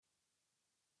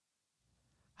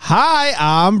Hi,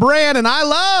 I'm Bran, and I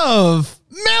love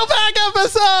mailbag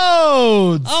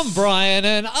episodes. I'm Brian,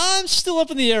 and I'm still up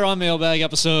in the air on mailbag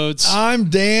episodes. I'm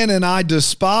Dan, and I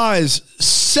despise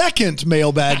second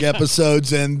mailbag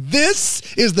episodes, and this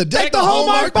is the Deck the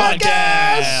Hallmark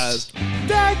podcast.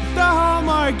 Deck the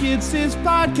Hallmark, it's his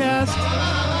podcast.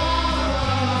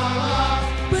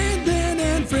 Brandon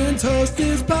and friends host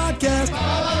this podcast.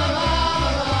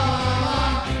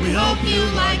 We hope you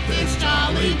like this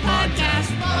jolly podcast.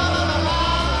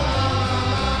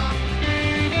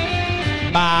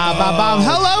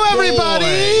 Hello, everybody.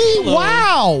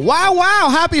 Hello. Wow.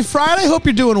 Happy Friday. Hope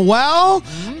you're doing well.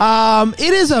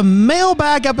 It is a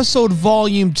mailbag episode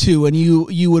volume 2, and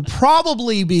you would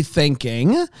probably be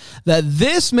thinking that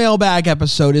this mailbag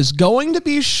episode is going to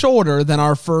be shorter than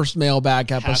our first mailbag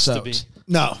Has to episode. be.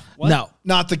 No. No.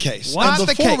 Not the case. Not And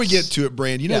the before we case. get to it,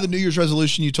 Brand, you know Yeah. the New Year's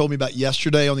resolution you told me about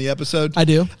yesterday on the episode? I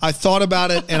do. I thought about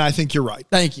it, and I think you're right.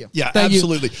 Thank you. Yeah, Thank you.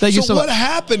 absolutely. Thank you so what much.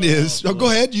 happened is, go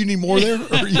ahead. You need more there?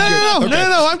 Or are you No, good?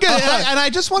 Okay. I'm good. And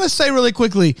I just want to say really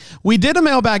quickly, we did a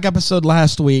mailbag episode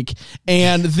last week,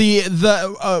 and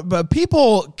the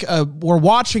people were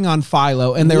watching on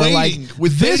Philo, and they were like, Waiting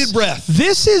with bated breath.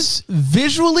 This is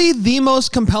visually the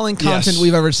most compelling content Yes.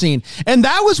 we've ever seen. And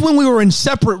that was when we were in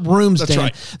separate rooms, That's Dan.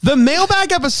 right. The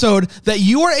mailbag episode that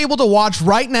you are able to watch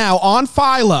right now on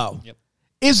Philo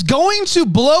is going to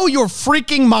blow your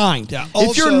freaking mind. Yeah.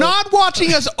 If you're Also- not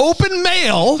watching us open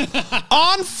mail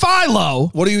on Philo,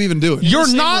 What are you even doing? you're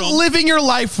same not room. living your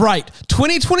life right.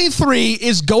 2023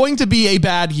 is going to be a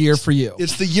bad year for you.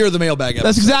 It's the year of the mailbag episode.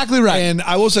 That's exactly right. And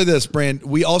I will say this, Brand,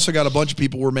 we also got a bunch of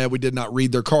people who were mad we did not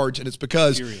read their cards, and it's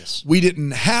because Furious. we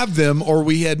didn't have them or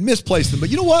we had misplaced them. But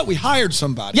you know what? We hired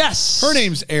somebody. Yes. Her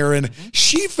name's Erin.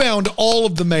 She found all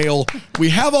of the mail. We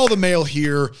have all the mail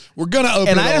here. We're going to open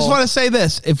And it I just all. want to say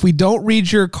this. If we don't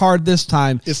read your card this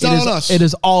time, It's it not is- on us. It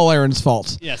is all Aaron's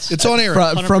fault. Yes. It's on Erin.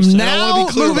 From 100%. And I now wanna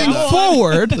be clear moving about that.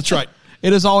 forward, That's right.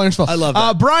 it is all Aaron's fault. I love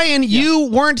that. Brian, you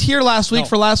weren't here last week No.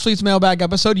 for last week's mailbag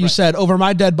episode. You said over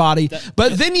my dead body,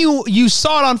 but then you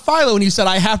saw it on Philo and you said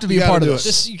I have to be You a part gotta of do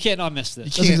this. You can't not miss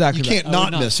this. You can't, exactly you right. can't I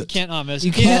not would miss it. You can't not miss it.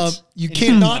 You can't. You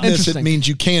cannot miss it Interesting. means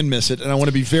you can miss it, and I want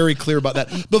to be very clear about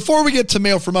that. Before we get to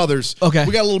mail from others, Okay.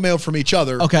 we got a little mail from each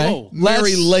other. Okay. Whoa.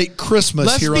 Merry late Christmas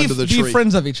Let's here be, under the be tree.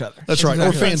 friends of each other. That's right.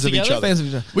 exactly Or fans of each Together? other. Fans of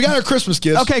each other. We got our Christmas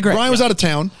gifts. Okay, great. Brian was out of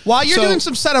town. While you're So- doing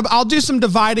some setup, I'll do some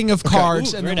dividing of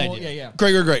cards. Ooh, and great then idea. Yeah.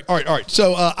 Great. All right.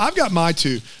 So I've got my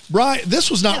two. Brian, this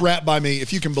was not wrapped by me,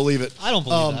 if you can believe it. I don't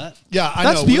believe that. Yeah, I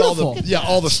That's know. beautiful. With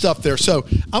all the stuff there. So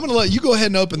I'm going to let you go ahead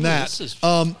and open that. this is-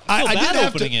 I I feel did bad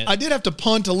have opening to. it. I did have to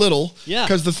punt a little. Yeah.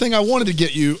 Because the thing I wanted to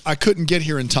get you, I couldn't get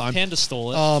here in time. Panda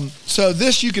stole it. So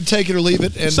this you could take it or leave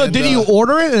it. And, So and, did you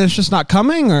order it and it's just not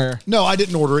coming, or? No, I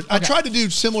didn't order it. I tried to do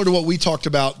similar to what we talked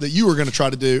about that you were going to try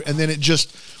to do, and then it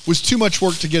just was too much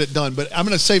work to get it done. But I'm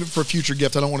going to save it for a future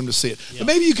gift. I don't want him to see it. But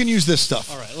maybe you can use this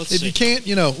stuff. All right, let's If see. you can't,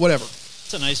 whatever.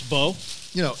 It's a nice bow.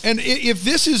 And if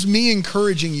this is me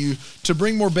encouraging you to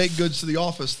bring more baked goods to the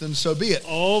office, then so be it.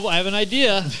 Oh, I have an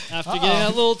idea. After getting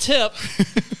that little tip.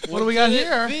 What do we got would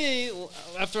here? it be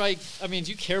after I mean,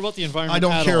 do you care about the environment? I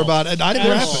don't at care all? about it. I didn't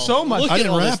At wrap all. it. So much. Look I at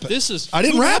didn't all wrap this. it. This is. I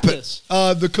didn't who wrap wrapped it. this?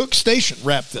 The cook station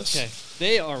wrapped this. Okay,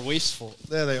 they are wasteful.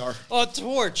 There they are. A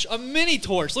torch, a mini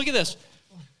torch. Look at this.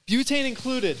 Butane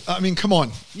included. I mean, come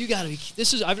on. You gotta be.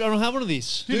 This is. I don't have one of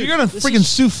these. Dude, you're gonna this freaking is-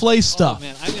 souffle Oh stuff.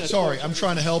 man, I'm gonna. Sorry, I'm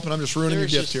trying to help, and I'm just ruining your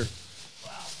There's gift here.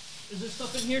 Is there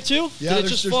stuff in here too? Yeah, Did it there's-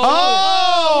 just there's- fall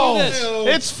Oh, over? Look at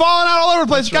this. it's falling out all over the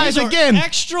place, guys. These are Again,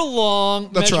 extra long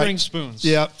That's right. measuring spoons.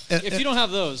 Yeah. If you don't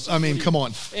have those, I mean, come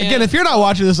on. again, if you're not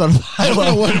watching this on I don't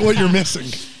know Philo, what you're missing.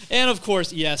 and of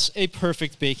course, yes, a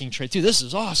perfect baking tray. Dude, this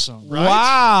is awesome. Right?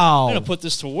 wow, I'm gonna put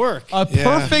this to work. a Yeah.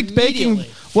 perfect baking.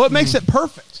 Immediately. What makes it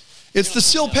perfect? It's the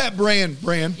Silpat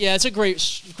brand. Yeah, it's a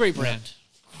great brand.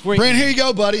 Great. Brand, here you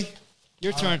go, buddy.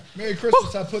 Your turn. Merry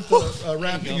Christmas. I put the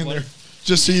wrapping in there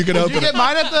just so you could Did open you get it.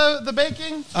 mine at the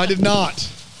baking? I did not.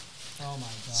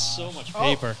 So much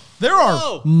paper. There are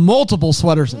Whoa. multiple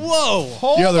sweaters in there. Whoa.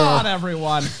 Hold Yeah, there on, are.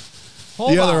 everyone.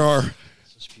 Hold The other on. are.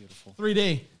 This is beautiful.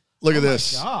 3D. Look at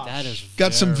this. Gosh, That is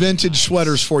Got some very vintage nice.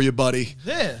 sweaters for you, buddy.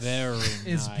 this Very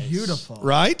is nice. beautiful.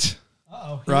 Right?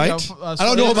 Uh-oh. Right? I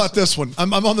don't know about this one.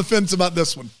 I'm on the fence about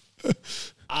this one.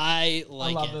 I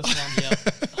like love it. this one. Yep,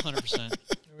 100%.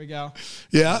 Here we go.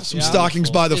 Yeah, some Yeah. stockings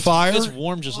by the fire. It's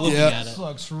warm just looking Yeah. at This it.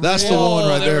 looks That's the real- one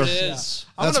right there. It is.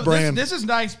 That's brand. This is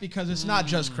nice because it's not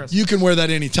just Christmas. You can wear that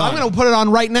anytime. I'm going to put it on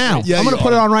right now. Yeah, I'm going you to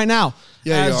put are. it on right now.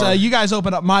 Yeah, you as are. you guys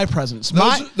open up my presents.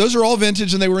 Those are all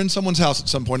vintage, and they were in someone's house at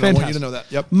some point. I want you to Fantastic. know that.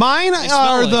 Yep. Mine smell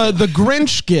are like the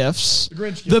Grinch gifts. The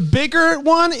Grinch The bigger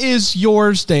one is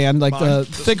yours, Dan. Like Mine. the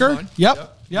This is thicker. mine. Yep.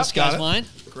 Yep. Yep. This guy's it. mine.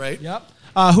 Great. Yep.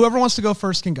 Whoever wants to go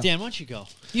first can go. Dan, why don't you go?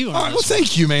 You All right. Well,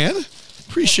 thank you, man.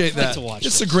 Appreciate like that. to watch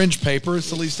It's this. the Grinch paper. It's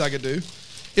the least I could do.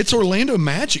 It's Orlando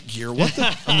Magic gear. What the?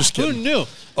 I'm just Who kidding. knew?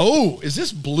 Oh, is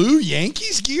this blue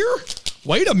Yankees gear?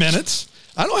 Wait a minute.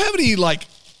 I don't have any like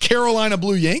Carolina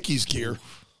Blue Yankees gear.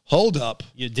 Hold up.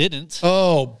 You didn't.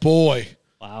 Oh boy.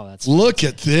 Wow, that's Look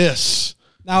at this.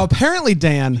 Now, apparently,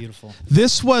 Dan, Beautiful.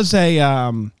 this was a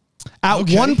at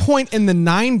Okay. one point in the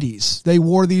 90s, they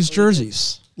wore these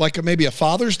jerseys. Like maybe a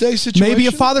Father's Day situation? Maybe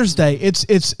a Father's Day. It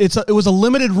was a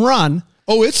limited run.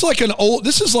 Oh, it's like an old.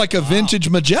 This is like a vintage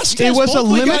Majestic. It was a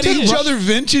We got limited each run. other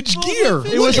vintage gear.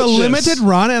 It was a limited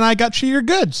run, and I got you your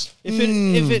goods.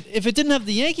 If it didn't have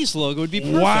the Yankees logo, it would be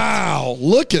perfect. Wow,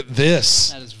 look at this.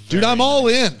 That is Dude, very I'm all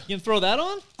in. You can throw that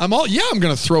on? I'm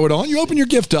going to throw it on. You open your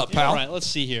gift up, pal. All right, let's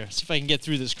see here. See if I can get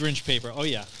through this Grinch paper. Oh,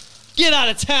 yeah. Get out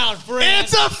of town, Brad.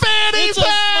 It's a fanny my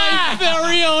pack!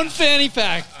 very own fanny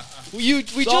pack. We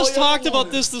just talked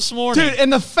about this morning. Dude,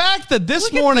 and the fact that this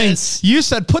Look at morning this. you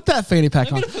said, put that fanny pack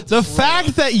I'm on. gonna put The this right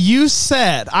fact that you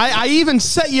said, I even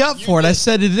set you up for it. I did.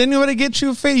 said, did anybody get you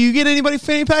a fanny? You get anybody a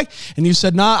fanny pack? And you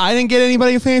said, nah, I didn't get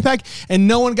anybody a fanny pack. And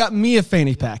no one got me a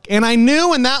fanny pack. And I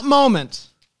knew in that moment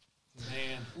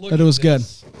that it was good.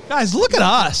 Guys, look at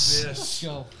us. Let's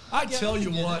go. I tell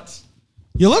you what.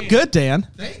 You look good, Dan.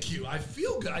 Thank you. I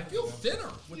feel good. I feel thinner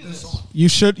with this on. You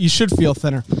should feel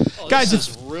thinner. Guys, this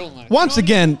it's is real nice. once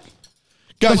again,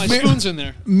 Guys, My spoon's in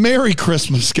there. Merry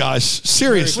Christmas, guys.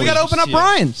 Seriously. we got to open up Yeah.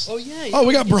 Brian's. Oh, yeah. Oh,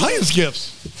 we got Brian's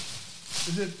gifts.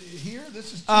 Is it here?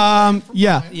 This is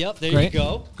Yeah. Yep, there Great. you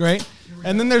go. Great.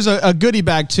 And then there's a goodie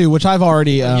bag, too, which I've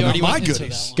already You already my went into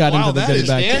goodies. that got Wow, into the that goodie is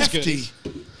bag. Dan's hefty.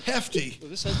 Hefty. one.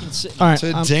 This has been sitting. All right.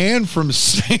 To Dan from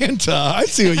Santa. I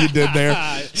see what you did there.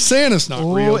 Santa's not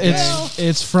Oh, real.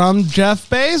 it's from Jeff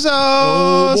Bezos.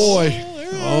 Oh, boy.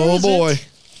 Oh, boy.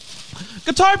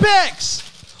 Guitar picks.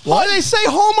 What? Oh, they say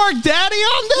Hallmark Daddy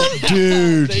on them?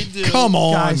 Dude, They do. come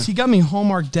on. Guys, he got me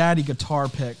Hallmark Daddy guitar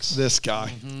picks. This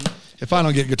guy. If I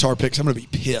don't get guitar picks, I'm going to be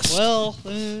pissed. Well,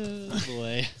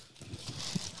 boy.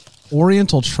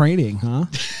 Oriental Trading, huh?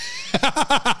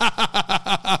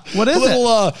 What is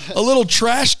it? A little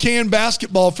trash can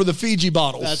basketball for the Fiji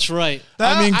bottles. That's right.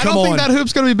 I mean, I come don't think on. that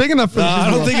hoop's going to be big enough for No, the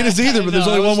I don't think it is either, but there's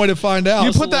No, only I one was- way to find out.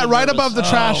 You put that right nervous. above the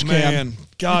trash oh, can. man.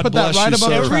 God put that bless right you, above sir.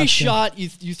 the Every trash shot,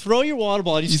 you throw your water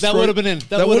bottle. You That throw- would have been in.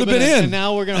 That would have been in. And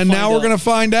now we're going to And find now out. we're going to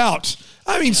find out.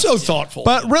 I mean, so thoughtful.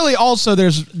 But really, also,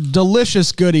 there's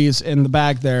delicious goodies in the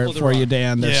bag there Well, there for are. you,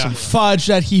 Dan. There's Yeah. some fudge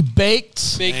that he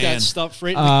baked. Bake Man. that stuff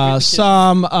right in the kitchen.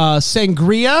 Some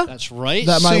sangria. That's right.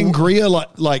 that my- Sangria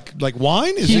like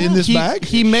wine is in this bag?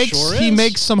 He makes Sure he is.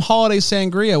 makes some holiday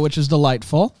sangria, which is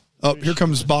delightful. Oh, here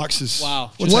comes boxes.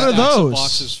 Wow. What's What that? are those?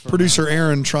 Boxes for Producer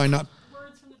Aaron trying not.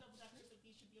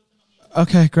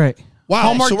 Okay, great. Wow,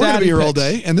 Hallmark so we're going to Daddy be here all picks.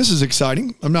 day, and this is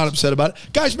exciting. I'm not upset about it.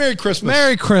 Guys, Merry Christmas.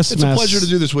 Merry Christmas. It's a pleasure to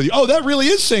do this with you. Oh, that really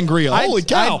is sangria. Holy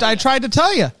cow. I tried to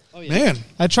tell you. Oh, yeah. Man,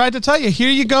 I tried to tell you. Here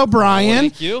you go, Brian.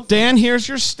 thank you. Dan, here's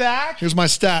your stack. here's my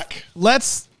stack.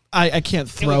 Let's. I can't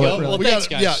throw we it. go. Really. Well, We thanks,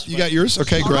 got, guys. yeah, you got yours?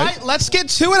 Okay, All great. right, let's get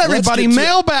to it, everybody. get to it.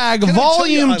 Mailbag, Can I tell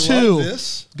you, Volume I love 2.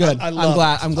 this. Good. I I'm love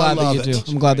glad. it. I'm glad I that you love do. it.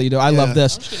 I'm glad that you do. I love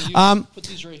this. Put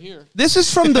these right here. This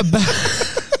is from the.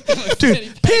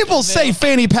 Dude, people say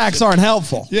fanny packs aren't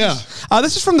helpful. Yeah.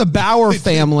 This is from the Bauer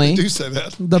family. I do say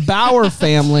that. The Bauer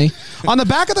family. On the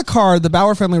back of the card, the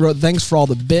Bauer family wrote, "Thanks for all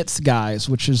the bits, guys,"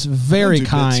 which is very do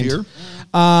bits kind. here.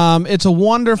 It's a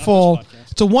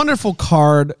wonderful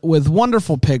card with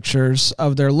wonderful pictures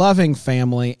of their loving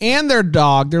family and their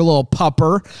dog, their little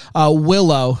pupper,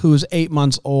 Willow, who's 8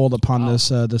 months old upon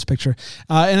this picture.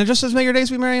 And it just says, "May your days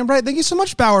be merry and bright." Thank you so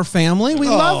much, Bauer family. We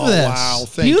love this. wow.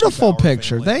 Thank you, Beautiful Bauer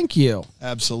picture. family. Thank you.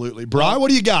 Absolutely. Bri, what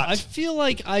do you got? I feel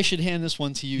like I should hand this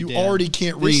one to you, You Dan. already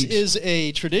can't This read. is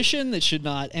a tradition that should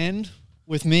not end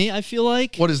with me, I feel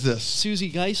like. What is this?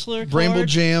 Susie Geisler Bramble card.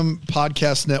 Jam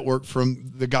Podcast Network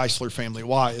from the Geisler family.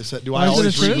 Why is that? Do I Why is it always a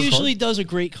read She tradition? her usually does a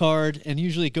great card, and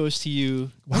usually it goes to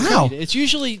you. Wow. It's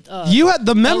usually... You had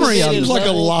the memory of elevated it. Seems like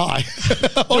a level. lie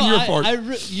on No, your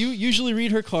part. you usually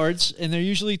read her cards, and they're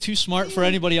usually too smart for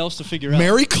anybody else to figure out.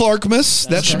 Mary Clarkmas.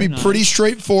 That should be very pretty nice.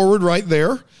 straightforward right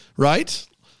there, right?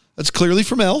 That's clearly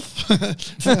from Elf.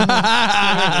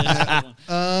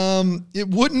 It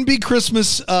wouldn't be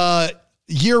Christmas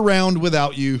year-round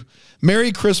without you.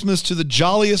 Merry Christmas to the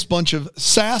jolliest bunch of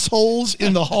sassholes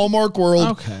in the Hallmark world.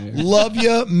 Okay. Love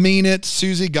you, mean it,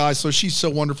 Susie Geisler. She's so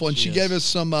wonderful. And she is. gave us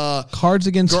some Cards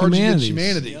Against Guards Against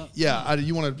Humanity. Humanity. Yeah.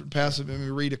 You want to pass it? Let me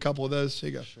read a couple of those. Here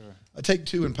you go. Sure. I take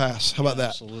two and pass. How about that?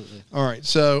 Absolutely. All right.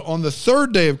 So on the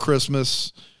third day of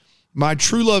Christmas, My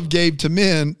true love gave to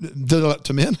men.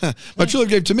 My true love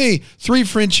gave to me 3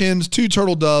 French hens, 2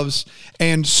 turtle doves,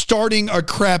 and starting a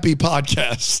crappy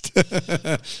podcast.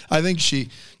 I think she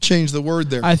changed the word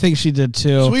there. I think she did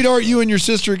too. Sweetheart, you and your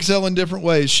sister excel in different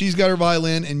ways. She's got her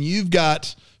violin, and you've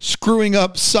got screwing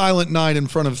up Silent Night in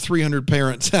front of 300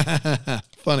 parents.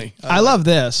 Funny. I love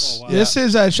this. Oh, wow. This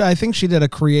is, I think she did a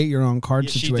create your own card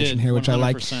Yeah, she situation did, here, which I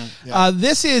like. 100%.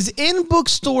 This is in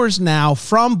bookstores now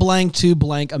from blank to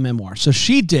blank, a memoir. So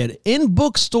she did in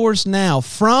bookstores now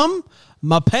from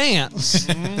my pants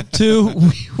to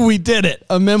we did it,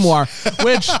 a memoir,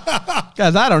 which,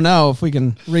 guys, I don't know if we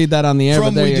can read that on the air,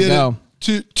 From but there we you did go.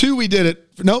 it to we did it.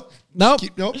 Nope. Nope.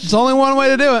 Nope. It's only one way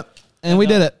to do it. And we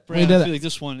did it. Brandon, We I did feel it. like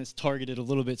this one is targeted a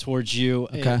little bit towards you.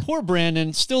 Okay. Poor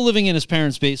Brandon, still living in his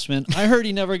parents' basement. I heard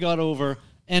he never got over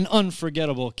an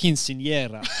unforgettable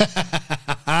quinceañera.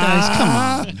 Guys, come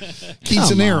on.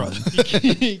 Quinceanera.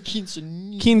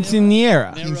 Quinceañera.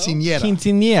 Quinceanera.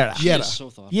 Quinceañera. Yetta. So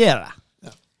thoughtful. Yeah.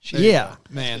 Yeah.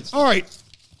 Man. All right.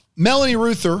 Melanie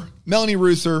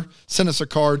Ruther sent us a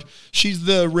card. She's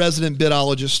the resident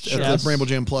bitologist at Yes. the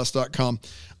BrambleJamPlus.com.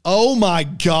 Oh my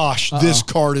gosh, this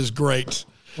card is great.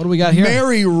 What do we got here?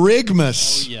 Mary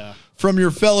Rigmus. Oh, yeah. From your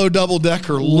fellow double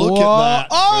decker. Look Whoa. at that.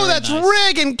 Oh, Very that's nice.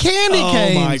 Rig and candy Oh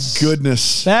canes. my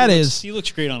goodness. That is He looks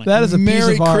great on it. that is a piece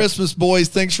Merry of art. Christmas, boys.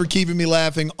 Thanks for keeping me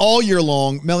laughing all year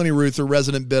long. Melanie Ruther,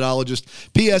 resident bitologist.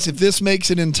 P.S. If this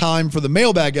makes it in time for the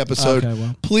mailbag episode, Okay,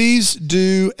 well. please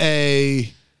do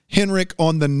a Henrik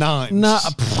on the nines. No,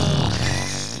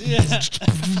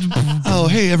 Oh,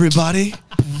 hey, everybody.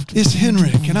 It's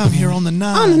Henrik, and I'm here on the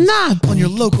nines. On the nines. On your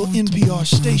local NPR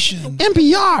station.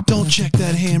 NPR. Don't check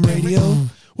that ham radio.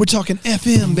 We're talking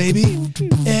FM, baby.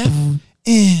 FM.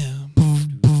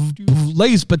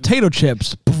 Lay's potato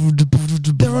chips.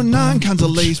 There are 9 kinds of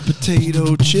Lay's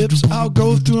potato chips. I'll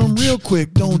go through them real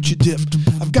quick, don't you dip.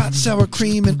 I've got sour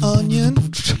cream and onion.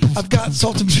 I've got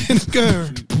salt and vinegar.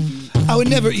 I would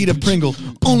never eat a Pringle,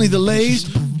 only the Lay's.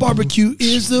 Barbecue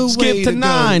is the Skip way to to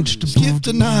 9. go. Skip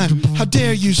to 9. How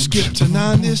dare you skip to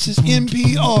 9? This is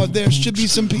NPR. There should be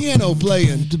some piano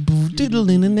playing.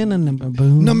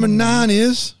 Number 9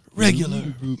 is regular.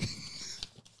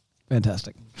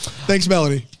 Fantastic. Thanks,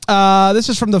 Melanie. This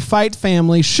is from the Fight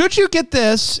family. Should you get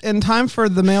this in time for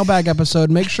the mailbag episode,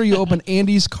 make sure you open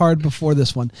Andy's card before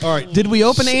this one. All right. Did we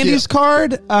open Skip. Andy's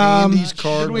card? Andy's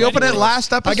card. Did we open it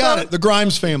last episode? I got it. The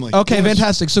Grimes family. Okay, Yes.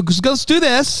 fantastic. So let's do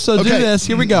this. So do Okay. this.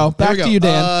 Here we go. There Back we go. to you,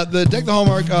 Dan. The Deck the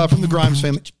Hallmark from the Grimes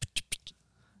family.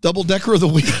 Double decker of the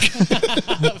week.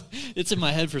 It's in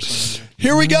my head for some reason.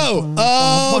 Here we go.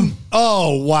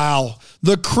 Oh, wow.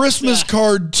 The Christmas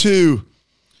card 2.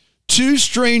 2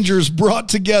 strangers brought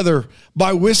together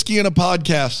by whiskey and a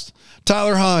podcast.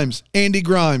 Tyler Himes, Andy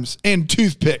Grimes, and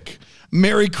Toothpick.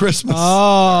 Merry Christmas.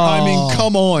 Oh. I mean,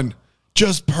 come on.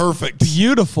 Just perfect.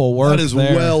 Beautiful work. That is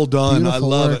there. well done. I Beautiful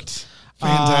love work. it.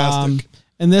 Fantastic.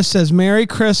 And this says Merry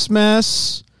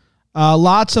Christmas.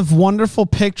 Lots of wonderful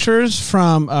pictures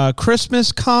from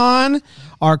Christmas Con,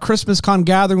 our Christmas Con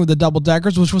gathering with the Double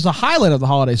Deckers, which was a highlight of the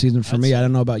holiday season for me. I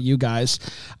don't know about you guys.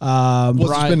 Was it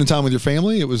spending time with your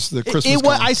family? It was the Christmas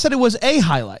card. I said it was a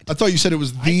highlight. I thought you said it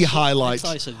was the highlight. I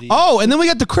thought I said the. Oh, and then we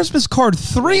got the Christmas card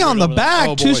 3 on the over that. back.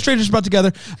 Oh, 2 boy. strangers brought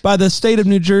together by the state of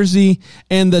New Jersey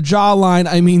and the Jawline.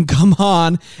 I mean, come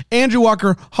on. Andrew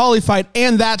Walker, Holly Fight,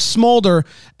 and that Smolder.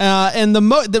 And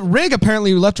the Rig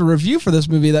apparently left a review for this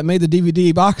movie that made the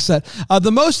DVD box set.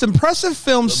 The most impressive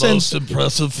film since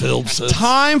impressive film since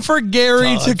Time for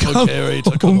Gary to Time for come Gary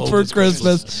to come home home for this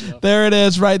Christmas. Christmas. There it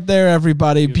is right there,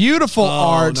 everybody. Beautiful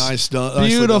art. nice done. Nicely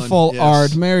Beautiful done. Yes.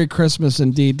 art. Merry Christmas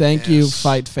indeed. Thank you, Yes.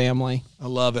 Fight family. I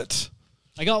love it.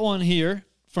 I got one here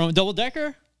from Double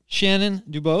Decker. Shannon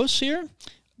Dubose here.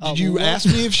 Did you ask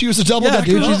me if she was a double Yeah, decker?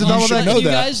 dude, she's a You double should decker. know You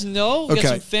that. guys know. We got Okay.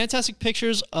 some fantastic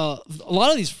pictures. A lot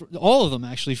of these, all of them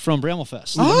actually, from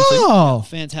Bramblefest. Oh.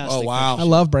 Fantastic. Oh, wow. I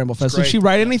love Bramblefest. Did great. she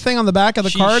write anything on the back of the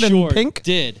She card sure in pink?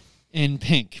 did. In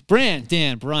pink. Brand,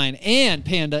 Dan, Brian, and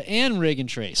Panda, and Rig and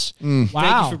Trace. Thank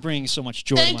Wow. you for bringing so much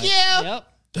joy. Thank to you. Yep.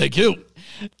 Thank you.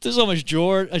 There's so much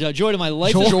joy to my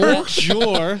life. Jor?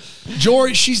 Jor.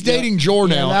 Jor, she's dating Jor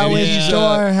now. That and was he's,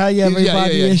 Jor. How you,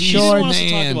 everybody? yeah. Is He didn't Jor. want us to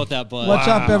talk man. about that, but What's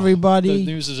up, the everybody?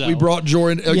 news is out. We brought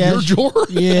Jor in. Yes. You're Jor?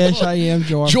 Yes, I am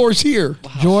Jor. Jor's here.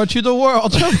 Jor to the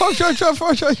world.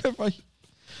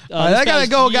 All right, I gotta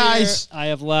past go, year, guys. I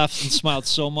have laughed and smiled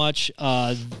so much.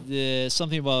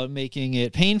 Something about making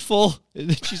it painful.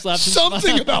 She's laughed. and Something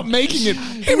smiled. about making it.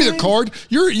 Hand me the card.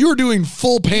 You're doing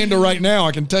full Panda right now.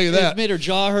 I can tell you It that. made her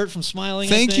jaw hurt from smiling.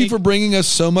 Thank you for bringing us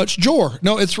so much joy.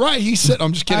 No, it's right. He said,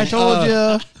 I'm just kidding. I told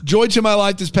ya. Joy to my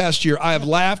life this past year. I have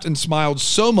laughed and smiled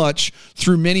so much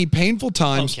through many painful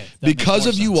times Okay, that makes because more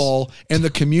of you sense. all and the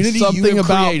community you Something have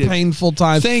about created. painful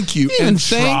times. Thank you. Even And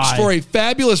thanks try. for a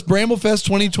fabulous Bramblefest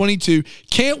 2022.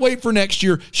 Can't wait for next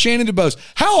year. Shannon DeBose.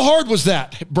 How hard was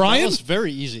that, That Brian? was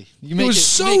very easy. You It make was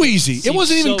so easy. It seem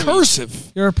wasn't even so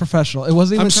cursive. You're a professional. It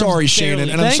wasn't even. I'm sorry, barely. Shannon,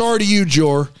 and I'm Thank- sorry to you,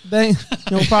 Jor. No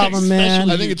problem,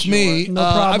 man. I think it's me. No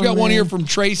I've problem, got one man. here from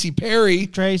Tracy Perry.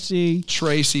 Tracy.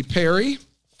 Tracy Perry.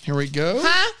 Here we go.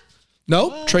 Huh?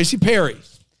 Nope. Tracy Perry.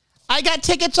 I got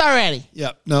tickets already.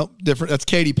 Yep. No, different. That's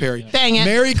Katy Perry. Dang it.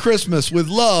 Merry Christmas with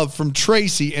love from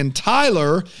Tracy and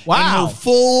Tyler. Wow. And her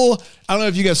full, I don't know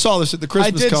if you guys saw this at the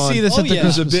Christmas I did con. see this Oh, at the yeah.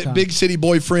 There's a Christmas con. big city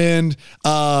boyfriend.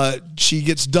 She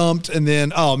gets dumped, and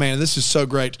then, oh man, this is so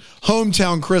great.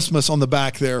 Hometown Christmas on the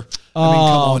back there. I mean, come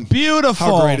on. Beautiful.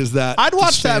 How great is that? I'd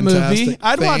watch Just that movie. fantastic.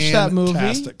 I'd watch that movie.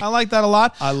 Fantastic. I like that a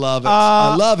lot. I love it.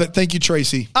 I love it. Thank you,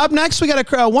 Tracy. Up next, we got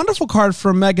a wonderful card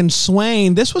from Megan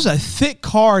Swain. This was a thick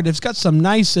card. It's got some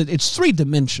nice. It's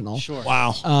 3-dimensional. Sure.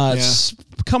 Wow. It's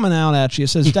coming out at you. It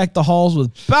says, "Deck the halls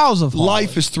with boughs of holly."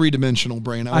 Life is 3-dimensional,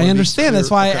 Brain. I understand.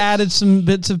 That's why I added some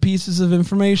bits of pieces of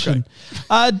information.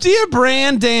 Dear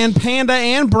Bran, Dan, Panda,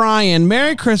 and Brian,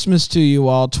 Merry Christmas to you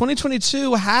all.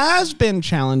 2022 has been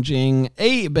challenging.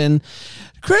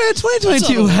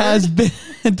 2022 has been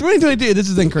 2022. This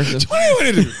is in cursive.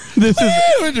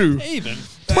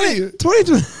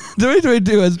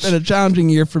 2022 has been a challenging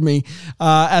year for me,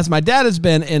 as my dad has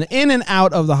been in and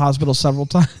out of the hospital several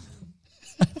times.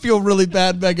 I feel really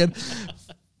bad, Megan,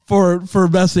 for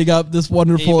messing up this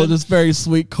wonderful, Even. this very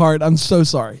sweet card. I'm so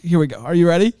sorry. Here we go. Are you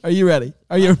ready? Are you ready?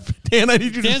 Are you, Dan? I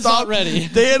need you to Dan's stop. not ready.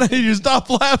 Dan, I need you to stop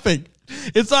laughing.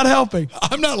 It's not helping.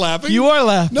 I'm not laughing. You are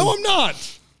laughing. No, I'm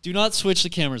not. Do not switch the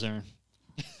cameras, Aaron.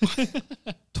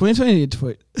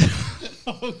 2020.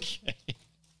 Okay.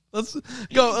 Let's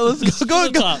go. Let's go.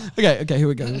 to the top. Okay, here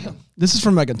we go. This is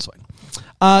from Megan Swain.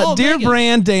 Dear Megan.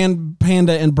 Bran, Dan,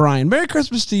 Panda, and Brian, Merry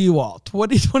Christmas to you all.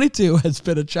 2022 has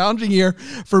been a challenging year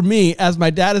for me, as my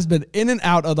dad has been in and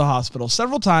out of the hospital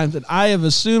several times, and I have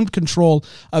assumed control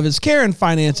of his care and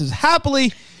finances.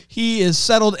 Happily, he is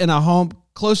settled in a home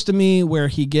close to me where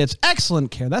he gets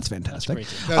excellent care. That's fantastic. great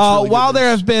to hear. That's really good While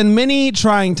there news. have been many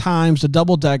trying times, the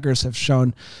Double Deckers have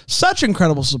shown such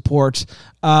incredible support,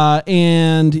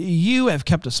 and you have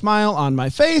kept a smile on my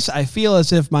face. I feel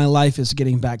as if my life is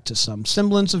getting back to some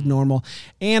semblance of normal,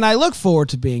 and I look forward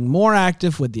to being more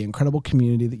active with the incredible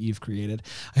community that you've created.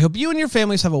 I hope you and your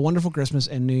families have a wonderful Christmas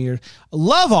and New Year.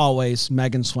 Love always,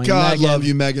 Megan Swain. God Megan, love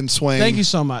you, Megan Swain. Thank you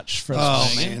so much for this.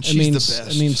 Oh, Megan. man, It she's the means,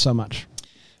 best. It means so much.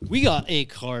 We got a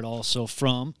card also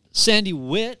from Sandy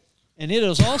Witt, and it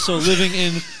is also living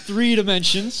in 3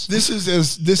 dimensions. This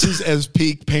is as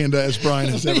peak Panda as Brian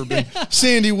has ever been.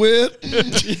 Sandy Witt.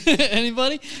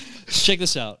 Anybody? Check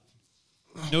this out.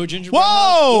 No gingerbread.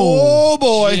 Oh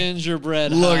boy.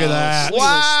 Gingerbread. Look at house. that. Look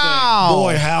at this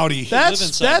Boy, howdy. That's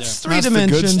inside three That's the good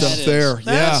dimensions. stuff That is. there.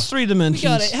 That's 3 thing. We dimensions.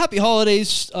 got it. Happy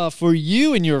holidays for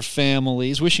you and your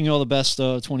families. Wishing you all the best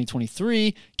of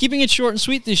 2023. Keeping it short and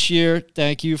sweet this year.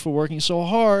 Thank you for working so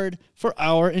hard for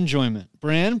our enjoyment.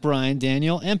 Bran, Brian,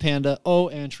 Daniel, and Panda. Oh,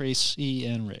 and Tracy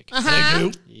and Rick.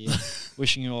 Thank you. Yeah.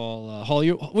 Wishing you all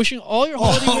wishing all your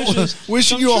holiday wishes.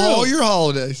 Wishing come you true. all your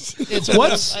holidays. It's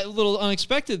What's- a little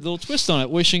unexpected little twist on it.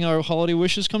 Wishing our holiday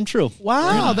wishes come true.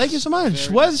 Wow, thank you so much.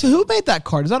 Who made that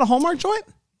card? Is that a Hallmark joint?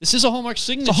 This is a Hallmark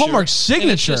signature. Hallmark and it's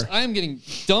signature. just- I am getting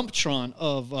dumptron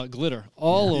of glitter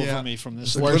all over me from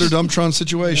this. The Glitter Dumptron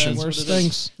situation. Yeah, Worst what it is.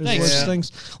 things. There's Thanks. worse Yeah.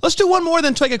 things. Let's do one more,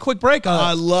 then take a quick break.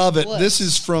 I love it. Bless. This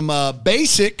is from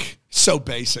Basic. So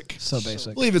basic. so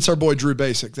basic. I believe it's our boy Drew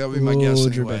Basic. That would be my guess Ooh,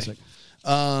 anyway. Drew Basic.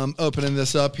 Opening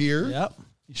this up here. Yep.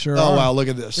 You sure Oh are. wow, look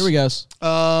at this. Here we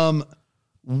go.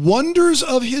 Wonders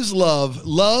of his love.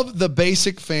 Love the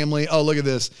Basic family. Oh, look at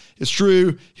this. It's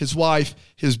Drew, his wife,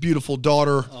 his beautiful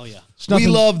daughter. Oh yeah. We nothing-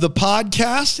 love the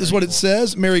podcast, is what it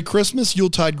says. Merry Christmas,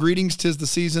 Yuletide greetings, 'tis the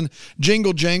season,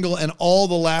 jingle jangle, and all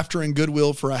the laughter and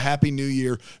goodwill for a happy new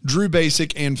year. Drew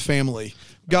Basic and family.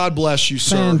 God bless you,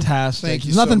 sir. Fantastic. Thank you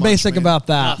There's nothing so much, basic man. about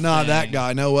that. Nah, that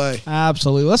guy. No way.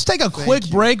 Absolutely. Let's take a quick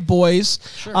you. break, boys.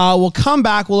 We'll come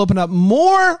back. We'll open up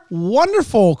more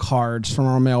wonderful cards from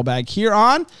our mailbag here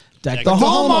on Deck the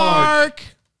Hallmark.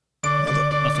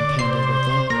 Nothing Panda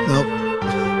about that. Nope.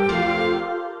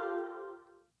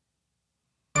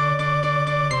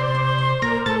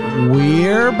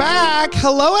 We're back.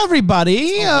 Hello,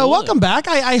 everybody. Welcome back.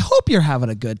 I hope you're having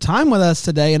a good time with us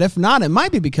today, and if not, it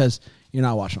might be because you're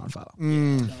not watching on Philo.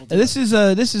 This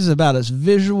is about as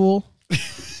visual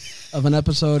of an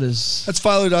episode as That's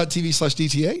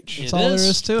philo.tv/DTH. that's all there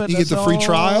is to it. You get That's the free all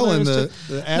trial there and is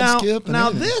to the it. ad skip. And Now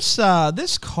everything.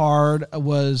 this card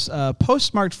was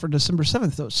postmarked for December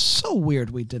 7th. It was so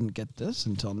weird we didn't get this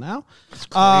until now.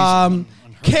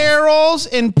 Carols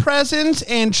and presents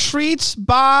and treats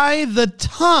by the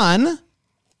ton.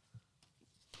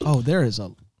 Oh, there is a.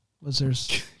 Was there?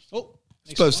 I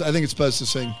think it's supposed to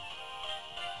sing.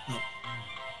 Oh.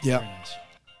 Yeah. Very nice.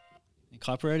 Any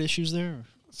copyright issues there? Or?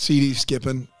 CD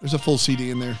skipping. There's a full CD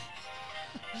in there.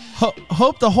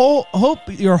 Hope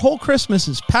your whole Christmas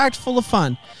is packed full of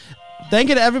fun. Thank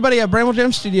you to everybody at Bramble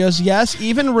Jam Studios. Yes,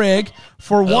 even Rig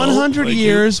for 100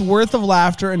 years worth of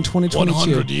laughter in 2022.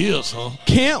 100 years, huh?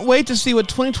 Can't wait to see what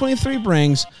 2023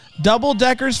 brings. Double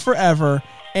deckers forever.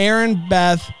 Aaron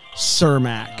Beth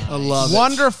Cermak. I love it.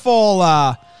 Wonderful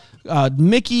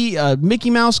Mickey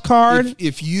Mouse card.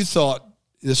 If you thought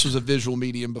this was a visual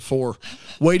medium before,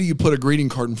 wait till you put a greeting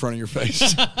card in front of your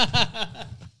face.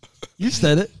 You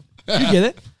said it. You get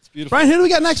it. It's beautiful. Brian, who do we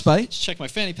got next, buddy? Let's check my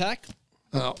fanny pack.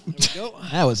 Oh. There we go.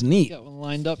 That was neat. Got one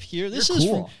lined up here. This You're is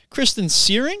cool. from Kristen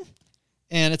Searing,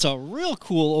 and it's a real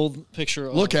cool old picture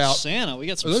of Look out. Santa. We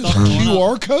got some Are those stuff going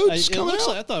QR on. codes It coming looks out?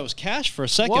 like I thought it was cash for a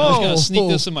second. I was going Whoa. to sneak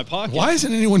this in my pocket. Why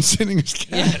isn't anyone sending us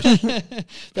cash?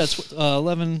 That's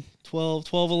 11, 12,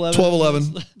 11.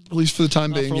 1211, at least for the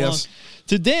time Not being, for yes. long.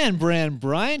 To Dan, Brand,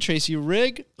 Brian, Tracy,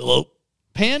 Rig, Hello.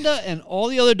 Panda, and all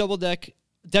the other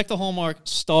Deck the Hallmark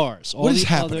stars. All What is the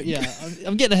happening?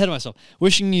 I'm getting ahead of myself.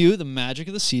 Wishing you the magic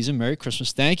of the season. Merry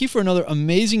Christmas. Thank you for another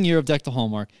amazing year of Deck the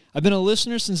Hallmark. I've been a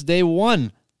listener since day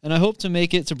one, and I hope to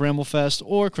make it to Bramblefest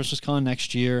or ChristmasCon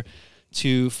next year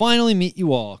to finally meet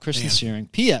you all. Kristen Searing.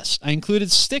 P.S. I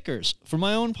included stickers for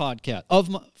my own podcast.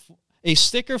 A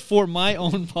sticker for my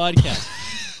own podcast.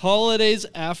 Holidays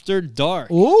After Dark.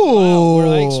 Ooh. Wow, where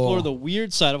I explore the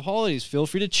weird side of holidays. Feel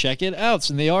free to check it out.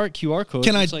 And they are QR codes.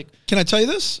 Can It's I tell you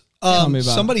this? Tell me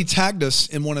about Somebody tagged us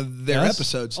in one of their Yes?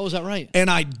 episodes. Oh, is that right? And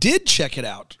I did check it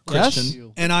out, Yes?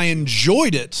 Kristen, and I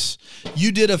enjoyed it.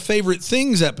 You did a favorite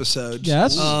things episode,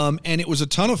 Yes. and it was a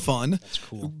ton of fun. That's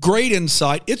cool. Great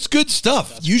insight. It's good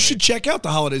stuff. You should check out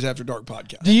the Holidays After Dark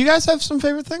podcast. Do you guys have some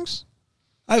favorite things?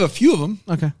 I have a few of them.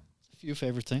 Okay. A few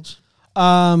favorite things.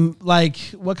 Like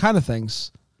what kind of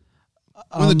things?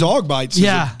 When the dog bites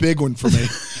yeah. is a big one for me.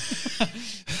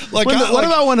 Like, What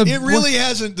about when it really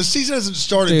hasn't? The season hasn't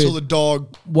started Dude. until the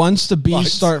dog. Once the bees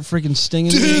Bites. start freaking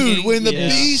stinging me? Dude, when the Yeah.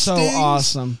 bee So stings.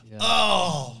 awesome.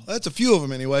 Oh, that's a few of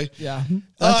them anyway. Yeah.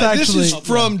 That's actually this is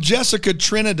from Jessica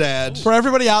Trinidad. for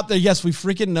everybody out there. Yes, we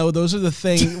freaking know those are the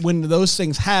thing. When those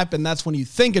things happen, that's when you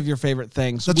think of your favorite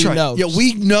things. That's we right. know. Yeah,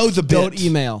 we know the bit. Don't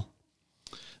email.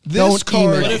 This don't card.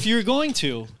 email. But if you're going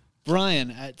to, Brian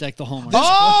at Deck the Hallmark.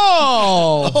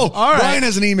 Oh, Oh, all right. Brian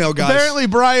has an email, guys. Apparently,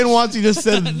 Brian wants you to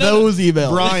send those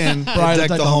emails. Brian Brian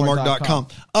at at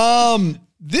deckthehallmark.com.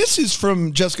 This is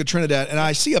from Jessica Trinidad, and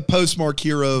I see a postmark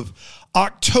here of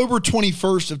October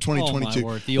 21st of 2022. Oh, my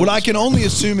word, the What I oldest can card. only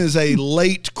assume is a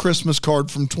late Christmas card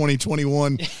from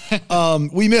 2021.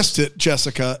 We missed it,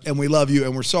 Jessica, and we love you,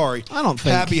 and we're sorry. I don't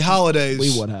think Happy holidays.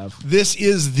 we would have. This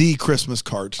is the Christmas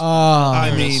card.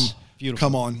 I mean, Beautiful.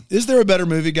 come on. Is there a better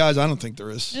movie, guys? I don't think there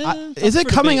is. Is it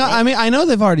coming up? I mean, I know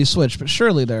they've already switched, but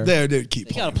surely they're. There, dude, keep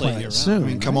They got playing. to play here. soon. I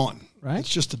mean, come on. Right? It's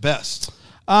just the best.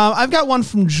 I've got one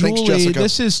from Julie. Thanks, Jessica.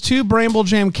 This is to Bramble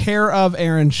Jam, care of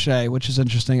Aaron Shea, which is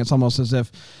interesting. It's almost as if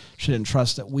she didn't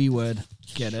trust that we would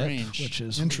get Strange. it, which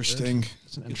is Interesting. weird.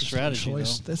 It's an interesting strategy,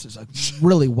 choice. though. This is a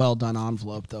really well done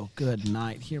envelope, though. Good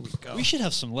night. Here we go. We should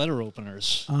have some letter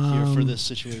openers here for this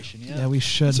situation. Yeah, we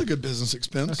should. That's a good business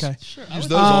expense. Okay. Sure. I Use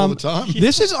would- those all the time.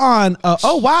 This is on.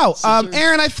 Oh wow, Scissors.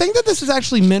 Aaron. I think that this is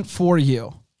actually meant for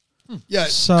you. Yeah,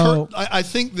 So- I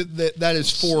think that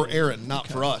is for Aaron, not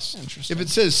for us. If it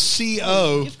says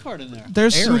CO, gift card in there.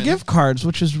 There's some Aaron. gift cards,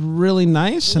 which is really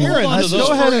nice. And Aaron, on let's to go those.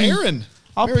 ahead For and Aaron.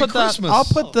 I'll Merry put Christmas. that. I'll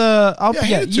put the. I'll Yeah,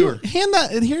 hand it to you her. hand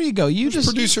that. And here you go. You just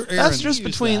producer Aaron. That's just Use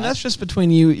between. that. That's just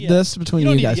between you. This between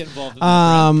You you, don't need to guys. get involved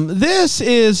in that, This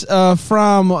is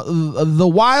from the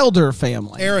Wilder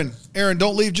family. Aaron,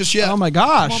 don't leave just yet. Oh my Come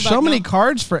gosh, on so back many now.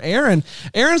 cards for Aaron.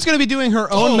 Aaron's going to be doing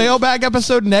her own Oh. mailbag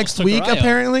episode next took week, her eye out.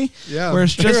 apparently. Yeah, where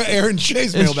it's just Aaron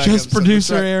Shea's it's mailbag just episode.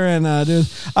 producer That's right. Aaron.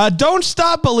 Dude. Don't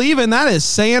stop believing. That is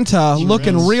Santa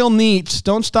looking is. real neat.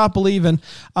 Don't stop believing.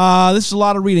 This is a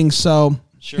lot of reading, so.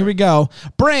 Sure. Here we go.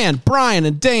 Brian,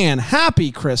 and Dan,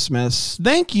 happy Christmas.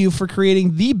 Thank you for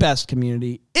creating the best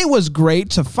community It was great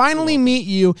to finally meet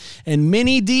you and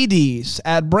many DDs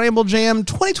at Bramble Jam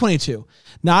 2022.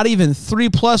 Not even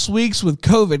 3+ weeks with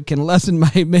COVID can lessen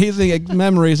my amazing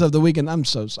memories of the weekend. I'm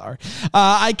so sorry.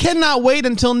 I cannot wait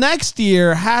until next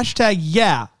year. Hashtag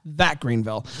yeah, that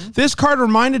Greenville. This card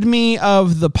reminded me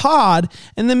of the pod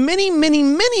and the many, many,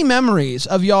 many memories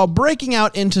of y'all breaking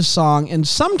out into song and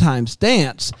sometimes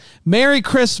dance. Merry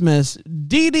Christmas,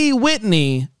 DD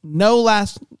Whitney. No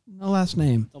last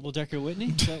name. Double Decker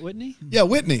Whitney? Is that Whitney? Yeah,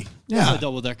 Whitney. Yeah.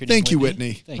 Double Decker. Thank you,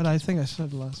 Whitney. Thank But you. I think I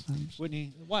said the last name.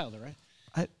 Whitney Wilder, right?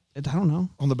 I don't know.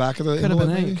 On the back of the Could have been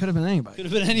envelope, maybe? could have been anybody. Could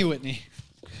have been any Whitney.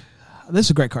 This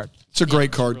is a great card. It's a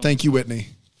great card. Thank you, Whitney.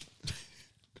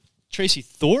 Tracy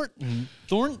Thornton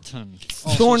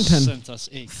also Thornton. sent us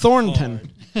a Thornton.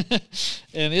 card.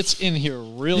 And it's in here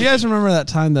really. You guys remember that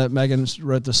time that Megan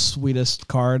wrote the sweetest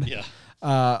card? Yeah.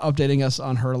 Updating us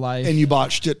on her life. And you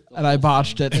botched it. And I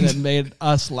botched it, and it made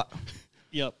us laugh.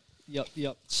 Yep.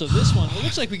 So this one, it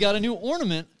looks like we got a new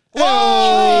ornament.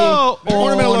 Oh,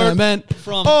 Ornament alert. ornament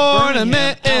From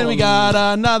ornament, Birmingham, and we got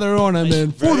another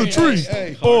ornament for the tree.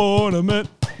 Hey. Ornament.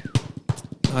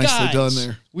 Nicely Guys, done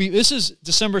there. This is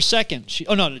December 2nd.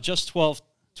 Just 12th,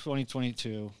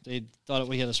 2022. They thought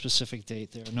we had a specific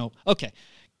date there. Nope. Okay.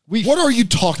 What are you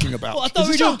talking about? Well, I thought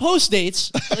we were doing post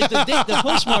dates, like the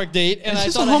postmark date, and Is I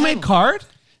this thought a I had homemade one. card?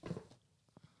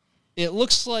 It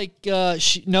looks like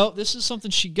this is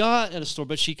something she got at a store,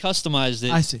 but she customized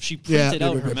it. I see. She printed Yeah.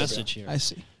 out her message here. I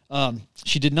see.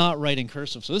 She did not write in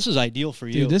cursive, so this is ideal for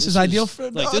you. Dude, this is ideal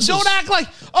for. this Don't is- act like.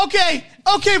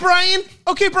 Okay, Brian.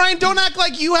 Okay, Brian. Don't act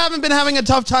like you haven't been having a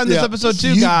tough time this Yeah. episode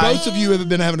too, You- guys. Both of you have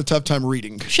been having a tough time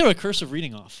reading. Should have a cursive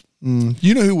reading off.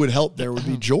 You know who would help there would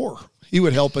be Jor. He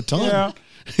would help a ton. Yeah.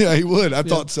 Yeah, he would. I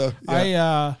thought so.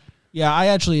 Yeah. I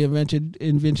actually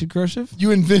invented cursive.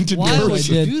 You invented Why would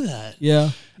cursive. you did. do that? Yeah.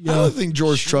 I don't think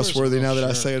Jor's Sure, trustworthy now that I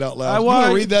sure. say it out loud. I You want wa-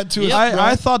 to read that to us? Yep.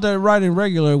 I thought that writing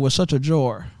regular was such a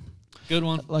jor, Good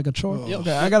one. like a chore. Yep.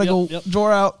 Okay, I gotta go Yep.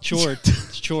 jor out. Chored.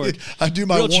 It's chored. I do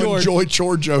my Real one chore.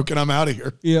 chore joke and I'm out of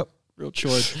here. Yep. Real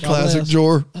chored. Classic bless.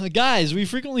 Jor. Guys, we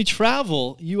frequently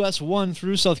travel US 1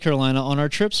 through South Carolina on our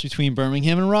trips between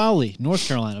Birmingham and Raleigh, North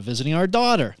Carolina, visiting our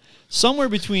daughter. Somewhere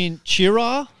between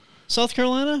Chiraw, South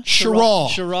Carolina,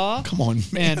 Chiraw, Come on,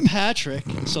 man. and Patrick,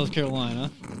 South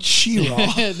Carolina.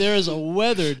 Shira. There is a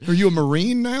weathered Are you a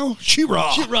Marine now? Shira.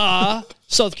 Chiraw,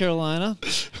 South Carolina.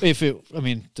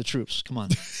 The troops. Come on.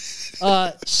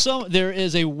 There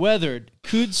is a weathered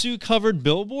kudzu covered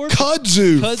billboard.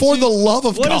 Kudzu. For the love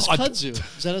of What God. is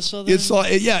kudzu? Is that a southern? It's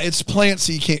like, it's plants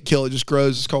that you can't kill. It just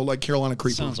grows. It's called like Carolina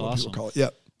creeper. Sounds is what awesome. people call it.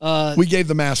 Yep. We gave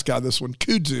the mascot this one.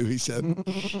 Kudzu, he said.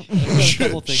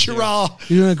 couple things here. Shira.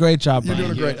 You're doing a great job, You're Brian.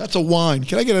 doing great. That's a wine.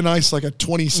 Can I get a nice, like a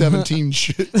 2017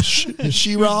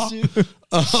 Shira?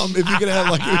 If you could have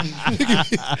like,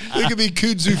 it could be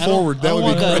Kudzu forward. That I would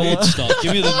want be that great. old stuff.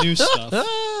 Give me the new stuff.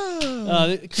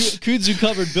 Kudzu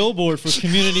covered billboard for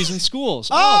communities and schools.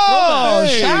 Oh,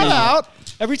 throwback. shout out.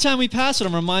 Every time we pass it,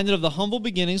 I'm reminded of the humble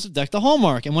beginnings of Deck the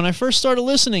Hallmark. And when I first started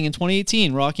listening in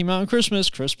 2018, Rocky Mountain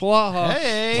Christmas, Chris Palaha,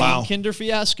 Hey. Wow. Kinder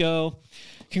Fiasco.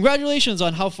 Congratulations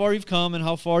on how far you've come and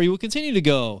how far you will continue to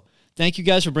go. Thank you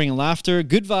guys for bringing laughter,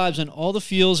 good vibes, and all the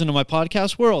feels into my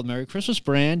podcast world. Merry Christmas,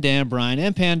 Bran, Dan, Brian,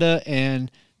 and Panda, and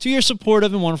to your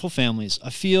supportive and wonderful families. I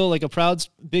feel like a proud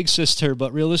big sister,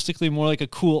 but realistically more like a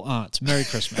cool aunt. Merry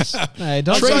Christmas. Hey,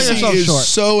 don't sell Tracy yourself is short.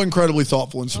 so incredibly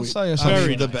thoughtful and sweet. sell yourself I mean,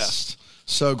 short. the Very nice. best.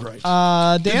 So great.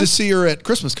 Good Dan? to see her at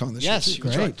Christmas Con this Yes, year.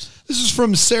 that's Great. right. This is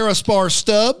from Sarah Spar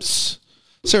Stubbs.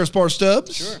 Sarah Spar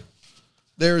Stubbs. Sure.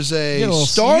 There's a You get a little-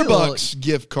 Starbucks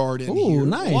gift card in Ooh, here.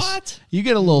 nice. What? You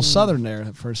get a little southern there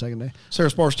for a second there. Sarah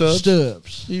Spar Stubbs.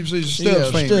 Stubbs. Usually Yeah,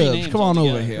 Stubbs fan. Stubbs. names Come on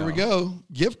altogether. over here. Here we go.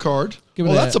 Gift card. Give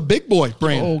me Oh, that. that's a big boy,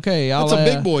 Brandon. Okay, That's a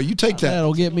big boy. You take that.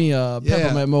 That'll get me a Yeah.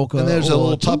 peppermint mocha. And there's a or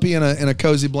little two. puppy in a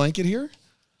cozy blanket here.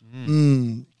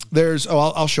 There's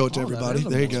I'll show it to everybody. is a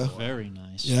There you go. Very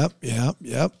nice. Yep.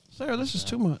 Sarah, this is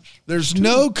too much. There's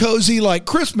no cozy like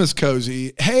Christmas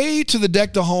cozy. Hey to the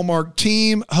Deck the Hallmark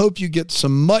team. Hope you get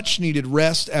some much needed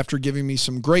rest after giving me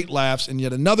some great laughs in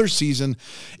yet another season.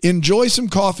 Enjoy some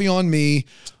coffee on me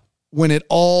when it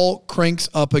all cranks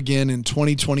up again in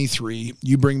 2023.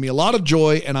 You bring me a lot of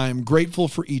joy, and I am grateful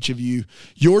for each of you.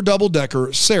 Your double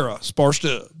decker, Sarah Spar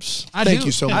Stubbs. Thank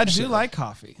you so much. I do Sarah. like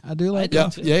coffee. I do like Yeah,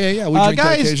 coffee. yeah. We drink that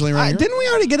Guys, occasionally around here. didn't we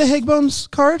already get a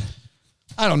Higbones card?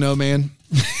 I don't know, man.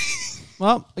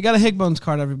 Well, I got a Higbones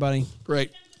card, everybody. Great.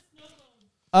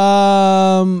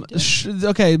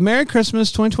 Okay, Merry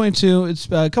Christmas 2022. It's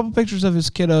a couple pictures of his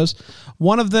kiddos.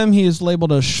 One of them he is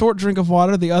labeled a short drink of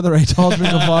water, the other a tall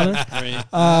drink of water.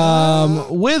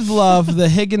 Great. With love, the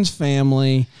Higgins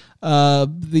family.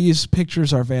 These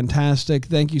pictures are fantastic.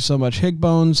 Thank you so much,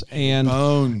 Higbones and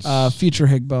future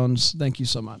Higbones. Thank you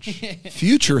so much.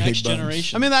 Future Next Higbones.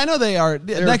 generation. I mean, I know they are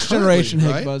next generation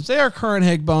currently, Higbones. right? They are current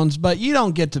Higbones, but you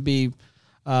don't get to be.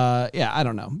 I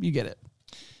don't know. You get it.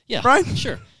 Yeah, Right?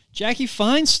 Sure. Jackie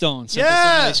Finestone sent us a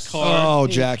Yes! nice card. Oh,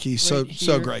 Hey, Jackie, so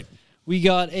here. great. We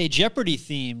got a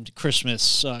Jeopardy-themed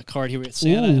Christmas card here with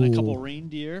Santa and a couple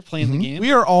reindeer playing the game.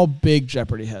 We are all big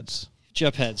Jeopardy heads.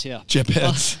 Jep heads, yeah. Jep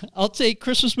heads. I'll take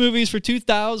Christmas movies for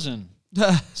 2000,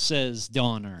 says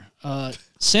Donner.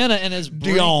 Santa and his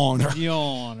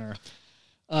Donner.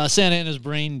 Santa and his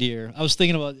reindeer. I was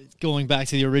thinking about going back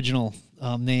to the original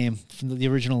name from the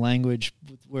original language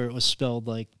where it was spelled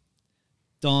like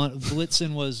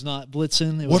Blitzen was not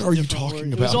Blitzen. It was What a are you different talking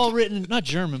word. It was about? all written, not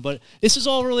German, but this is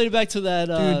all related back to that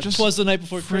Dude, just Twas the Night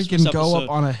Before Christmas Freaking go episode. up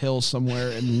on a hill somewhere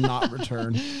and not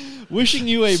return. Wishing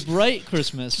you a bright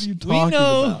Christmas. What are you We talking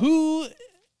know about?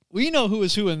 who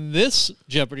is who in this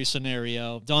Jeopardy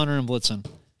scenario. Donner and Blitzen.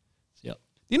 Yep.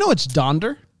 You know it's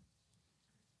Donder?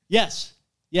 Yes.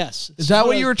 Is that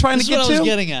what you were trying to get This is what I to? was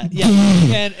getting at. Yeah.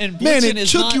 and Blitzen Man, it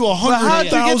is took not, you But how'd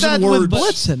you get 100,000 that with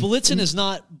words. Blitzen? Blitzen is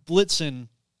not Blitzen.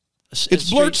 It's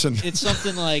straight- Blurtzen. It's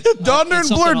something like Donder it's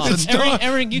and something Blurtzen. else. It's Don-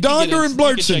 Aaron, you Donder can and get it.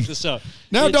 You can Blurtzen. check this out.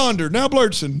 Now It's- Donder, now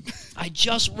Blurtzen. I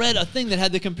just read a thing that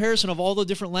had the comparison of all the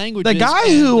different languages. The guy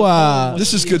and who, the whole-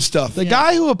 This is good stuff. The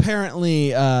guy who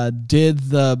apparently did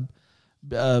the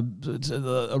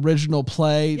original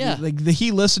play, Yeah.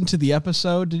 he listened to the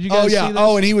episode. Did you Oh, guys yeah. see this?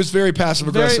 Oh, and he was very passive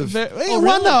aggressive. Well,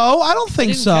 really? no, I don't I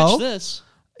think didn't so. catch this.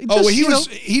 Oh, Just, well, you know,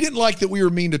 he didn't like that we were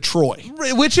mean to Troy.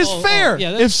 which is fair. yeah,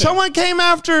 that's if fair. someone came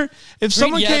after,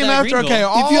 okay,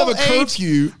 all If you have a 8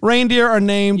 curfew, reindeer are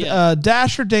named Yeah.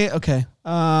 Dasher, okay.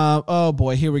 Oh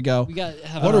boy, here we go. We got to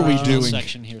have What a are we original doing?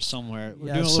 section here somewhere. We're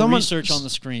Yeah, doing a little someone- research on the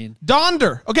screen.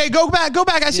 Donder. Okay, go back.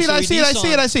 I see so we do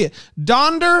I see it.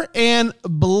 Donder and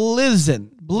Blitzen.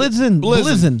 Blitzen.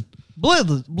 Blitzen. Hey,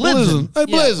 Yeah, Blizzard.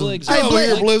 Blizz. Hey, over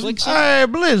here, Blizzard. Blix- Hey,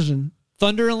 Blitzen.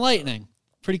 Thunder and lightning.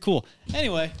 Pretty cool.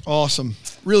 Anyway, Awesome.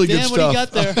 Really good Dan, stuff.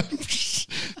 what do you got there?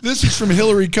 This is from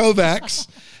Hillary Kovacs.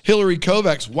 Hillary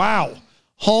Kovacs. Wow.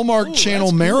 Hallmark Channel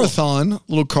that's cool. Marathon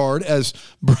little card, as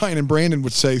Brian and Brandon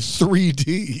would say,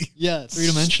 3D. Yeah,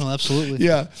 three-dimensional, absolutely.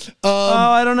 Yeah.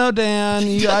 I don't know, Dan.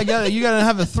 You gotta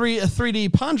have a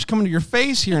 3D punch coming to your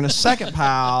face here in a second,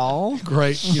 pal.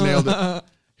 Great. You nailed it.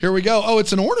 Here we go. Oh,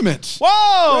 it's an ornament.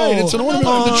 Whoa! Right, it's an ornament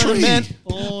of the tree.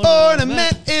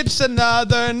 Ornament. It's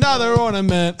another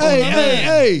ornament. Hey, Ornament.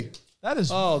 hey. That is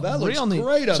That looks real neat.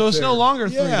 great up So it's there. no longer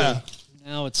 3D. Yeah.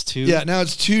 Now it's 2. Yeah, now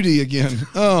it's 2D again.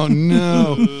 Oh,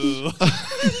 no.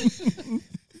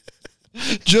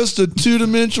 Just a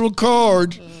two-dimensional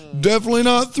card. Definitely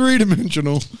not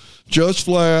three-dimensional. Just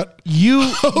flat. You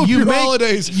Your make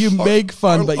holidays make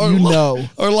fun, but you know.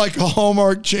 Are like a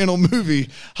Hallmark Channel movie.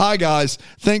 Hi, guys.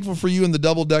 Thankful for you and the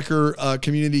Double Decker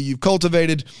community you've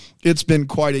cultivated. It's been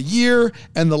quite a year,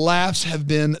 and the laughs have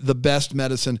been the best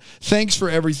medicine. Thanks for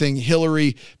everything,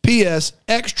 Hillary. P.S.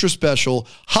 Extra special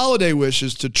holiday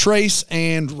wishes to Trace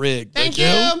and Rig. Thank you.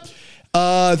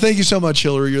 Thank you so much,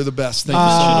 Hillary. You're the best. Thank you so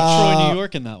much. Troy, New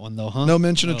York in that one, though, huh? No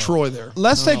mention of Troy there.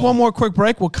 Let's take one more quick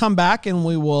break. We'll come back and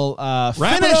we will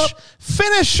Wrap it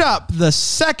finish up the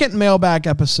second mailbag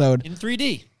episode In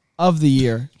 3D. of the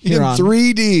year In here on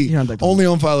 3D. here on Deck Only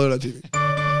on Philo.tv.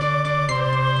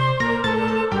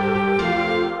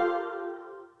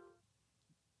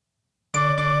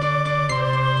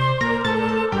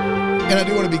 And I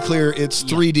do want to be clear, it's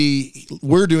 3D.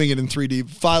 We're doing it in 3D.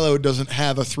 Philo doesn't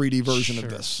have a 3D version of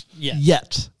this Yeah.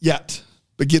 yet.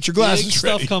 But get your Big glasses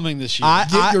stuff ready. coming this year.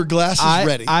 Get your glasses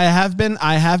ready. I have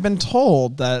been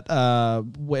told that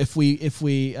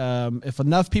if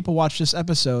enough people watch this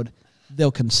episode,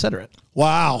 they'll consider it.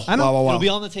 Wow. I know. Wow, wow, wow. It'll be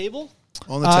on the table?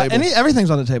 On the table.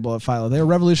 Everything's on the table at Philo. They're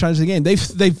revolutionizing the game. They've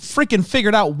freaking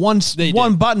figured out one did.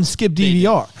 button skip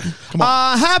DVR. Come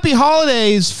on. Happy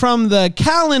holidays from the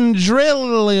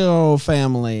Calandrillo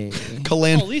family. Oh,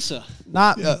 Kalan. Lisa.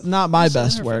 Not my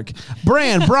best work.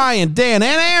 Bran, Brian, Dan,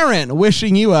 and Aaron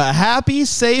wishing you a happy,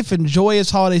 safe, and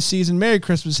joyous holiday season. Merry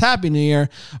Christmas, Happy New Year.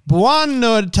 Buon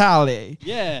Natale.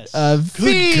 Yes.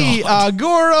 Vi God.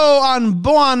 auguro un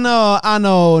buono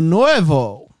anno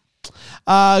nuovo.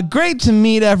 Great to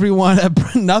meet everyone.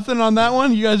 Nothing on that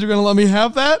one. You guys are going to let me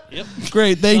have that? Yep.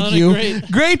 Great. Thank Sounded you.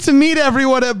 great. Great to meet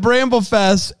everyone at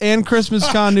Bramblefest and Christmas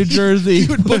Con, New Jersey. You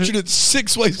had butchered it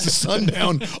 6 ways to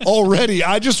sundown already.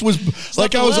 I just was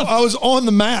like, I was on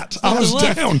the mat. I was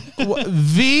left. down.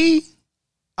 Vi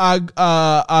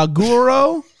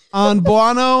auguro un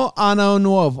buono anno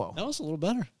nuovo. That was a little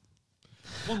better.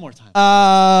 One more time.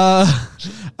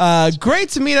 Great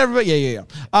to meet everybody. Yeah.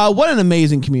 What an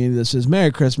amazing community this is.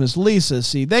 Merry Christmas, Lisa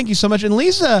C. Thank you so much. And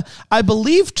Lisa, I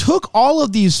believe, took all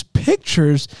of these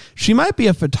pictures. She might be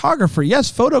a photographer. Yes,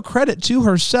 photo credit to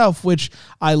herself, which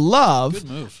I love. Good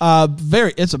move.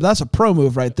 That's a pro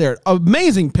move right there.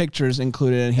 Amazing pictures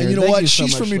included in here. And you know Thank what? you so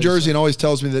She's much, from New Lisa. Jersey and always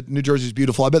tells me that New Jersey's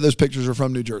beautiful. I bet those pictures are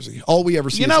from New Jersey. All we ever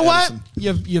see You is know what?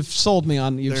 Edison. You've sold me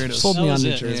on. There it You've is. sold That me on was New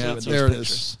it. Jersey. Yeah, with there those it is.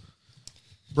 pictures.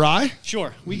 Bri?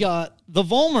 Sure. We got the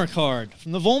Volmer card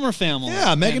from the Volmer family.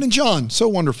 Yeah, Megan and John. So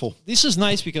wonderful. This is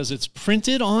nice because it's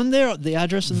printed on there, the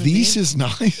address and the This name. is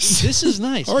nice. This is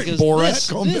nice. All right, because Borat,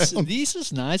 calm down. This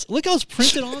is nice. Look how it's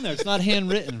printed on there. It's not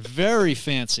handwritten. Very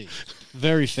fancy.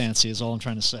 Very fancy is all I'm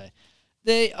trying to say.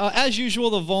 They, as usual,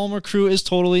 the Volmer crew is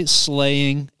totally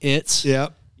slaying it.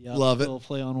 Yep. Yep, Love it. Little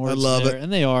play on words love there. it.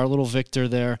 And they are. Little Victor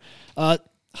there.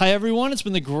 Hi, everyone. It's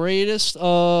been the greatest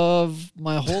of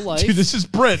my whole life. Dude, this is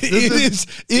Brit.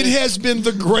 It has been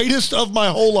the greatest of my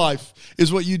whole life,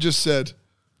 is what you just said.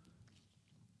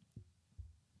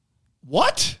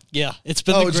 What? Yeah, it's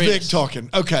been Oh, the it's greatest. Vic talking.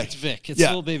 Okay. It's Vic. It's Yeah.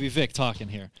 little baby Vic talking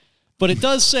here. But it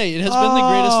does say it has been the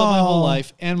greatest of my whole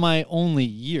life and my only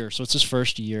year. So it's his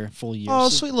first year, full year. Oh,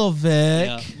 So, sweet little Vic.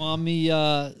 yeah, mommy.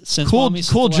 Since Cool, mommy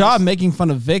sent cool the job last- making fun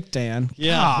of Vic, Dan.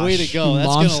 Yeah, way to Gosh, go. you That's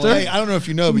monster. gonna Hey, I don't know if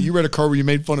you know, but you read a card where you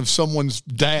made fun of someone's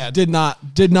dad. Did not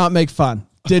make fun.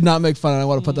 Did not make fun. And I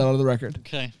want to put that on the record.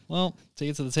 Okay, well, take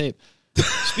it to the tape.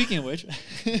 Speaking of which,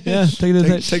 Yeah, take it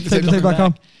to Take the take tape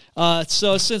tape.com.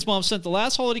 so since mom sent the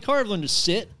last holiday card, I've learned to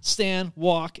sit, stand,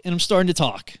 walk, and I'm starting to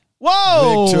talk.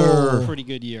 Whoa, Victor. Pretty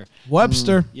good year.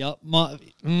 Webster. Yep.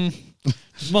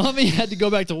 Mommy had to go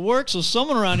back to work, so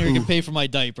someone around here can pay for my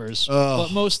diapers. But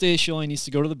most days she only needs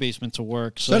to go to the basement to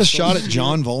work. So Is that a I shot still at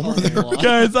John Vollmer there?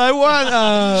 Guys, I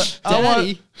want.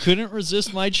 Daddy couldn't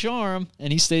resist my charm,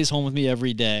 and he stays home with me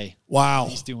every day. Wow.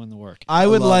 He's doing the work. I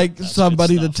would love like That's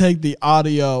somebody good to stuff. take the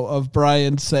audio of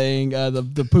Brian saying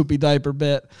the poopy diaper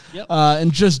bit, Yep.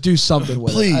 and just do something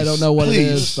with Please, it. I don't know what it please.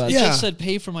 is, but It Yeah. just said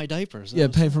pay for my diapers. That yeah,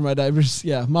 was- pay for my diapers.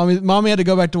 Yeah, mommy had to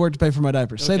go back to work to pay for my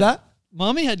diapers. Say Okay. that.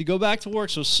 Mommy had to go back to work,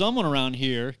 so someone around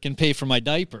here can pay for my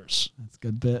diapers. That's a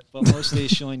good bit. But most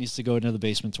days she only needs to go into the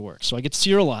basement to work. So I get to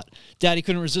see her a lot. Daddy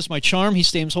couldn't resist my charm. He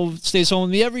stays home with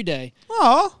me every day.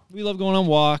 Oh, We love going on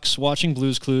walks, watching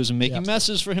Blue's Clues, and making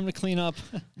messes for him to clean up.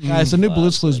 guys, the new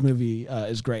Blue's Clues movie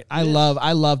is great. I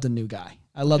love the new guy.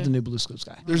 I love the new Blue's Clues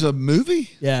guy. There's a movie?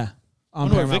 Yeah, I on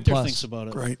wonder what Paramount Victor Plus. thinks about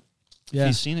it. Great. Yeah,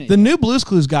 he's seen it the yet. new Blue's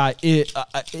Clues guy. It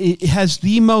has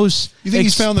the most. You think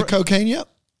he's found the cocaine yet?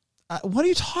 What are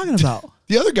you talking about?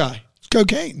 The other guy. It's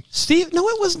cocaine. Steve, no,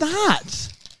 it was not.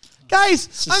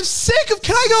 Guys, I'm sick of.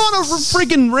 Can I go on a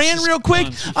freaking rant real quick?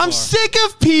 gone too I'm far. sick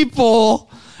of people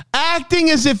acting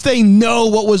as if they know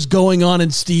what was going on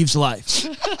in Steve's life.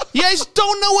 You guys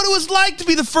don't know what it was like to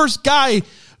be the first guy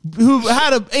who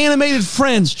had an animated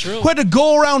friend true. who had to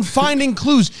go around finding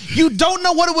clues. You don't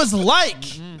know what it was like.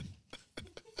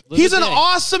 Live He's a an day.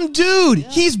 awesome dude.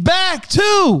 He's back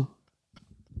too.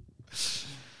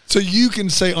 So you can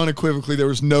say unequivocally there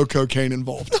was no cocaine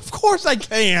involved. Of course I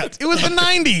can't. It was the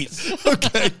 90s.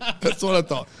 Okay. That's what I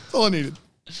thought. That's all I needed.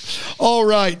 All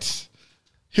right.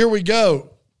 Here we go.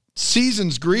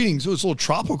 Season's greetings. Oh, it's a little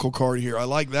tropical card here. I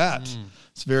like that.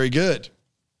 It's very good.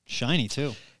 Shiny,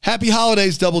 too. Happy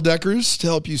holidays, Double Deckers. To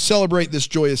help you celebrate this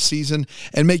joyous season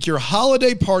and make your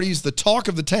holiday parties the talk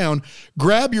of the town,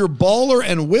 grab your baller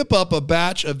and whip up a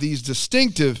batch of these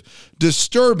distinctive,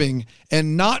 disturbing,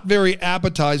 and not very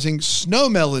appetizing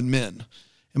snowmelon men.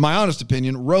 In my honest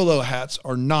opinion, Rolo hats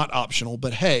are not optional,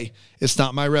 but hey, it's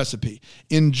not my recipe.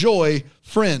 Enjoy,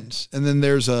 friends. And then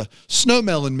there's a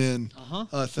snowmelon men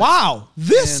thing. Wow.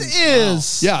 This And-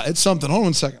 is. Yeah, it's something. Hold on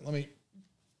 1 second.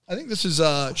 I think this is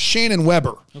Shannon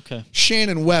Weber. Okay.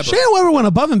 Shannon Weber. Shannon Weber went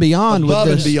above and beyond Above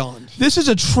with and this. beyond. This is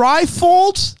a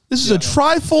trifold. This is a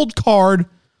trifold card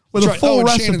with That's a full and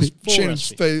recipe. Shannon's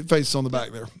face is on the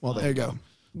back there. Well, there you go.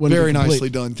 Wouldn't Very be complete. nicely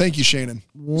done. Thank you, Shannon.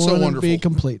 So Wouldn't wonderful. be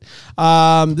complete.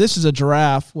 This is a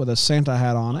giraffe with a Santa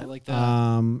hat on it. I like that.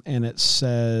 And it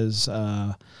says,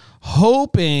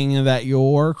 hoping that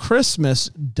your Christmas ...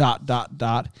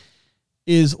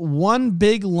 is one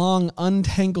big, long,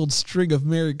 untangled string of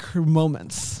merry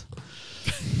moments.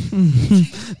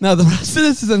 Now, the rest of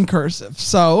this is in cursive.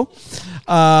 So,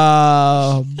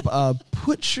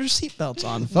 Put your seatbelts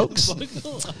on, folks.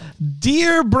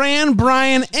 Dear Bran,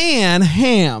 Brian, and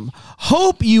Ham,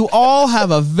 hope you all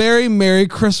have a very Merry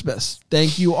Christmas.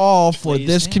 Thank you all for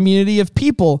this community of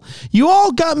people. You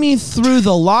all got me through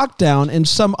the lockdown and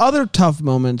some other tough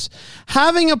moments.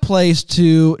 Having a place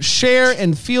to share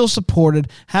and feel supported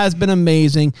has been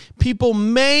amazing. People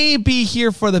may be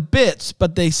here for the bits,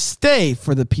 but they stay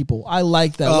for the people. I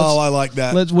like that. I like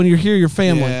that. When you're here, your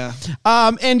family. Yeah.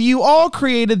 And you all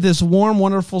created this warm,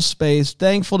 wonderful space.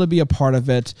 Thankful to be a part of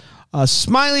it.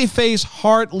 Smiley face,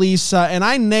 heart, Lisa, and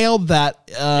I nailed that.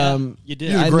 You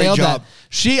did. You did a great job.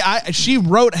 That. She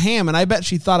wrote Ham, and I bet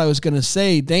she thought I was going to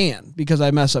say Dan because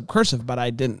I mess up cursive, but I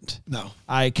didn't. No.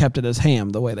 I kept it as Ham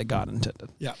the way that God intended.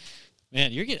 Yeah.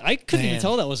 Man, I couldn't even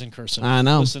tell that was in cursive. I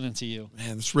know. Listening to you.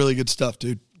 Man, it's really good stuff,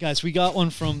 dude. Guys, we got one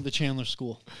from the Chandler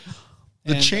School.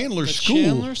 The Chandler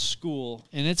School,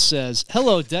 and it says,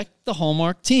 "Hello, Deck the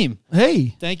Hallmark team.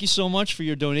 Hey. Thank you so much for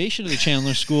your donation to the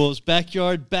Chandler School's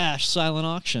Backyard Bash silent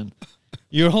auction.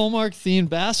 Your Hallmark-themed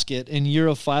basket in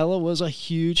Europhylla was a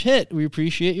huge hit. We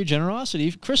appreciate your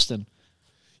generosity, Kristen."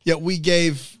 Yeah, we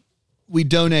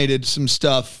donated some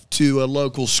stuff to a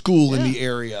local school in the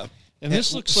area. And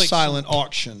this looks like silent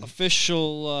auction.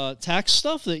 Official tax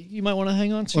stuff that you might want to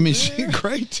hang on to. Let me see.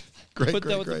 Great. Put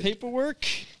that with the paperwork.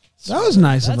 That was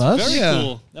nice of us. That's very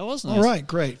cool. That was nice. All right,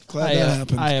 great. Glad that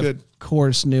happened. I, Good. of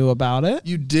course, knew about it.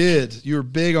 You did. You were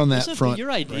big on that Was front.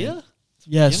 your idea? Brand.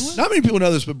 Yes. Not many people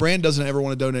know this, but Brand doesn't ever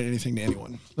want to donate anything to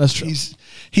anyone. That's true.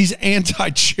 He's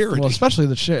anti-charity. Well, especially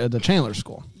the Chandler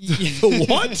School. The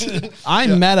what? I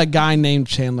met a guy named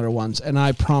Chandler once, and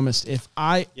I promised if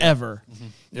I ever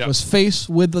was faced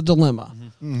with the dilemma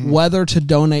whether to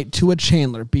donate to a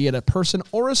Chandler, be it a person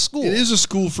or a school. It is a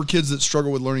school for kids that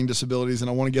struggle with learning disabilities,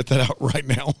 and I want to get that out right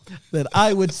now. That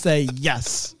I would say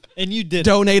yes. And you did.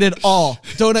 Donate it all.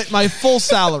 Donate my full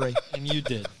salary. And you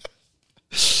did.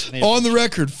 On the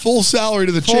record, full salary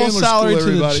to the Chandler salary School, to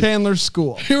everybody. the Chandler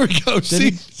School. Here we go.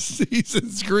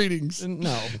 Season's greetings.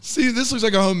 No. See, this looks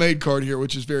like a homemade card here,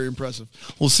 which is very impressive.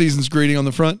 Well, season's greeting on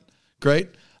the front. Great.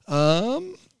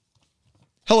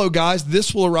 Hello, guys.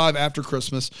 This will arrive after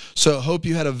Christmas, so hope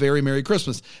you had a very Merry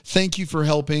Christmas. Thank you for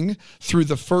helping through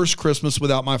the first Christmas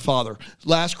without my father.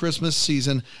 Last Christmas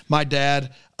season, my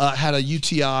dad had a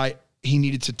UTI. He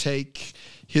needed to take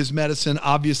his medicine,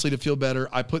 obviously, to feel better.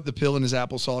 I put the pill in his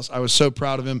applesauce. I was so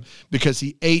proud of him because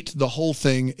he ate the whole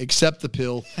thing except the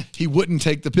pill. He wouldn't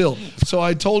take the pill. So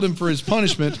I told him for his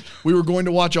punishment, we were going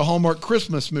to watch a Hallmark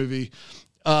Christmas movie.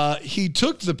 He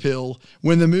took the pill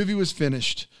when the movie was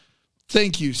finished.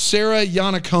 Thank you, Sarah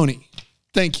Iannacone.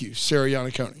 Thank you, Sarah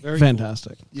Iannacone. Very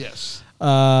fantastic. Cool. Yes.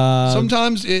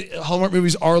 Sometimes Hallmark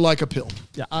movies are like a pill.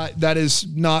 Yeah. That is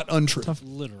not untrue.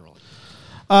 Literally.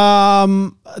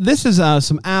 This is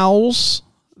some owls.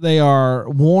 They are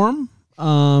warm,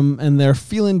 and they're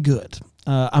feeling good.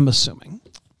 I'm assuming.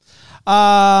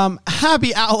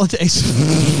 Happy holidays.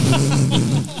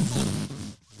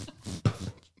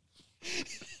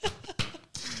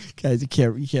 Guys, you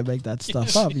can't make that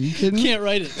stuff up. Are you kidding me? You can't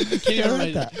write it. You can't even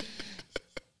write that.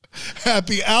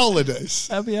 Happy holidays.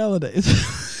 Happy holidays.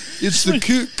 It's the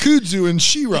kudzu and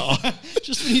She-Ra.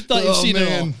 Just when you thought you've seen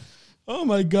it all. Oh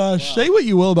my gosh. Wow. Say what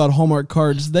you will about Hallmark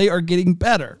cards. They are getting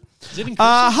better.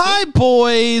 Hi,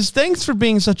 boys. Thanks for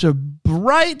being such a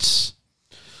bright,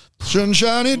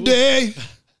 sunshiny day.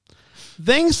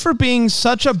 Thanks for being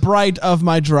such a bright of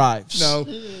my drives. No.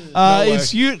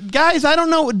 It's you guys. I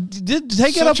don't know.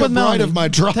 Take it up with Melanie. Of my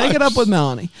drives. Take it up with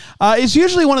Melanie. It's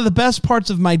usually one of the best parts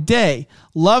of my day.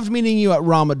 Loved meeting you at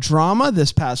Rama Drama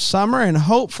this past summer and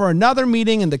hope for another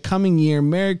meeting in the coming year.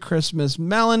 Merry Christmas,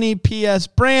 Melanie. P.S.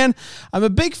 Brand, I'm a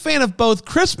big fan of both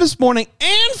Christmas Morning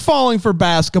and Falling for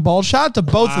Basketball. Shout out to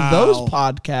both of those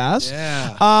podcasts.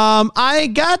 Yeah. I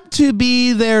got to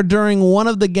be there during one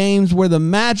of the games where the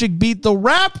Magic beat the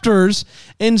Raptors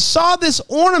and saw this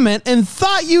ornament and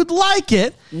thought you'd like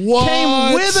it. What?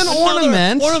 Came with an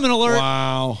ornament. Ornament alert.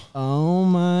 Wow. Oh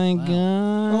my gosh.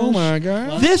 Oh my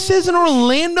God. This is an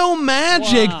Orlando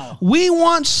Magic. Wow. We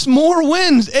want s'more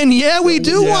wins. And yeah, we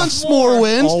do want s'more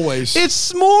wins. Always.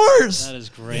 It's s'mores. That is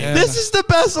great. Yeah. This is the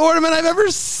best ornament I've ever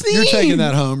seen. You're taking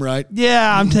that home, right?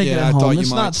 Yeah, I'm taking Yeah, I it thought home. you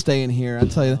It's might. not staying here. I'll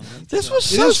tell you. This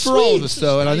was It so is for all of sweet. us,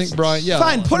 though, and I think Brian, yeah.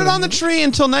 Fine, put it on the tree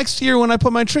until next year when I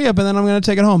put my tree up, and then I'm going to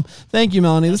take it home. Thank you,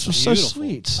 Melanie. This was so beautiful.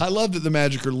 sweet. I love that the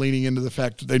Magic are leaning into the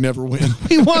fact that they never win.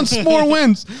 We want some more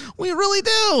wins. We really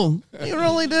do. We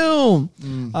really do.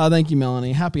 Thank you,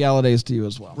 Melanie. Happy holidays to you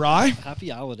as well. Rye? Happy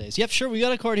holidays. Yep, sure. We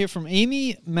got a card here from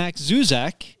Amy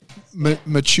Maxuzak.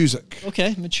 Machuzik.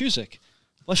 Okay, Machuzik.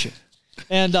 Bless you.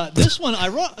 And this one,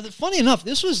 funny enough,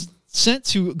 this was sent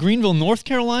to Greenville, North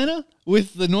Carolina,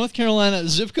 with the North Carolina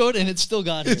zip code, and it's still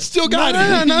got here. It's still got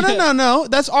it. No.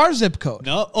 That's our zip code.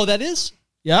 No? Oh, that is?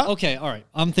 Yeah. Okay, all right.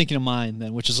 I'm thinking of mine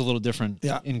then, which is a little different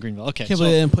in Greenville. Okay. Can't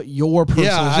believe they didn't put your personal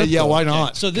zip code. Why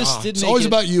not? So this did It's make always it-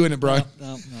 about you, isn't it, Brian?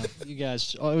 No, you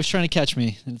guys always trying to catch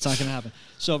me, and it's not going to happen.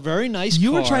 So very nice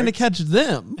You were card. trying to catch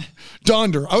them.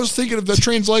 Donder. I was thinking of the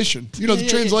translation. You know, the yeah,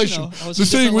 translation. you know, I was the in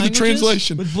thing different with the languages?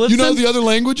 translation. With Blitzen? You know the other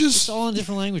languages? It's all in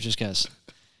different languages, guys.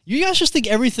 You guys just think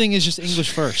everything is just English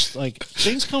first. Like,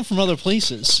 things come from other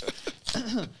places.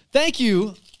 Thank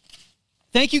you.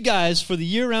 Thank you, guys, for the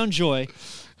year-round joy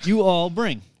you all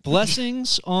bring.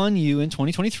 Blessings on you in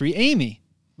 2023. Amy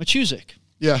Machuzik.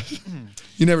 Yeah.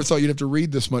 You never thought you'd have to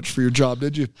read this much for your job,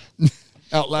 did you?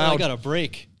 Out Oh, loud. I got a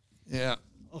break. Yeah.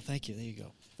 Oh, thank you. There you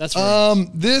go. That's right.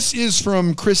 This is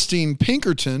from Christine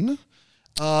Pinkerton,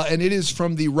 and it is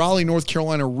from the Raleigh, North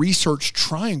Carolina Research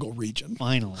Triangle region.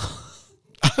 Finally.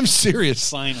 I'm serious.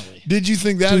 Finally. Did you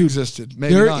think that existed?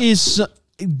 Maybe There not.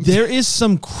 is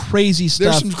some crazy stuff.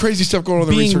 There's some crazy stuff going on in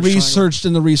the being research researched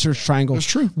in the research triangle. That's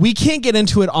true. We can't get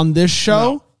into it on this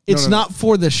show. No. It's No. not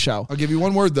for this show. I'll give you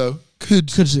one word, though.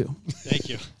 Kudzu. Thank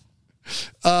you.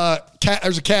 Cat.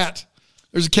 There's a cat.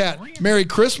 There's a cat. Merry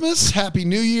Christmas. Happy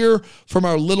New Year from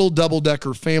our little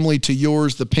double-decker family to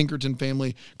yours, the Pinkerton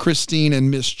family, Christine and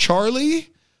Miss Charlie.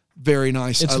 Very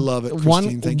nice. I love it,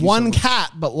 Christine. Thank you so one much.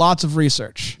 cat, but lots of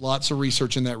research. Lots of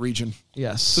research in that region.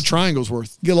 Yes. The triangle's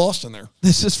worth. Get lost in there.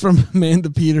 This is from Amanda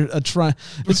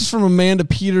This is from Amanda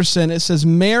Peterson. It says,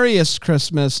 "Merriest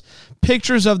Christmas.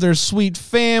 Pictures of their sweet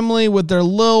family with their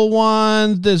little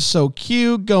ones. This is so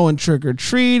cute. Going trick or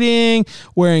treating,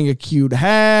 wearing a cute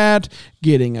hat,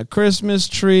 getting a Christmas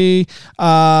tree.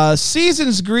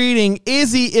 Season's greeting.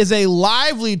 Izzy is a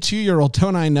lively 2-year-old.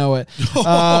 Don't I know it?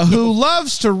 Who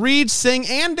loves to read, sing,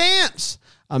 and dance.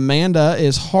 Amanda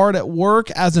is hard at work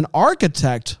as an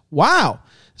architect. Wow."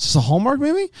 Is this a Hallmark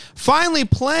movie? Finally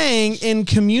playing in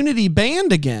community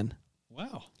band again.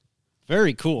 Wow.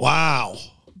 Very cool. Wow.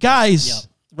 Guys, Yeah.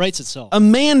 Writes itself.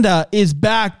 Amanda is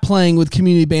back playing with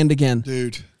community band again.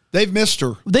 Dude. They've missed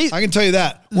her. They- I can tell you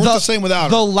that. Weren't the same without her.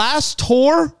 The last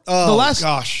tour,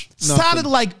 gosh.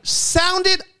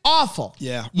 sounded awful.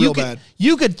 Yeah, You real could- bad.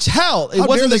 You could tell it How dare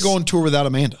wasn't they the go on tour without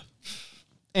Amanda?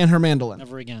 and her mandolin.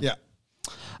 Never again. Yeah.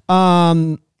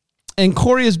 And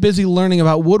Corey is busy learning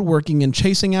about woodworking and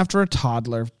chasing after a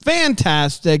toddler.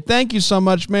 Fantastic. Thank you so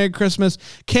much. Merry Christmas.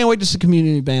 Can't wait to see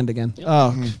community band again.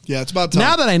 Oh, Yeah, it's about time.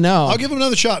 now that I know, I'll give him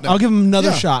another shot now. I'll give him another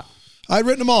Yeah. shot. I'd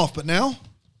written them off, but now,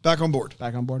 back on board.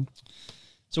 Back on board.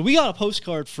 So we got a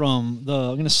postcard from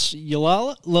the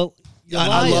Yulaya.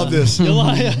 I love this.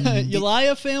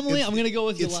 Yulaya family. I'm going to go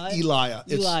with It's Yulaya. Elia.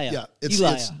 It's, Elia. Yeah, it's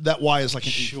Elia. that Y is like an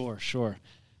E. Sure.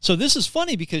 So this is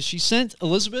funny because she sent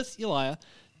Elizabeth Yulaya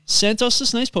sent us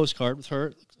this nice postcard with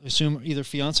her, I assume either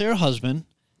fiance or husband,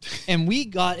 and we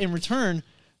got in return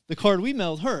the card we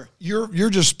mailed her. You're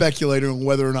just speculating on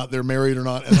whether or not they're married or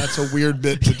not, and that's a weird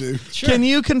bit to do. Sure. Can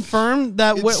you confirm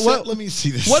that? Let me see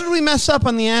this. What did we mess up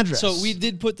on the address? So we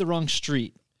did put the wrong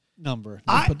street number.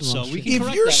 So we can If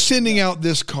correct you're that. sending out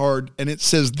this card and it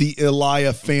says the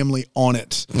Elia family on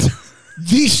it,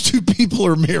 these two people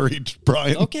are married,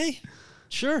 Brian. Okay.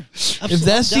 Sure. if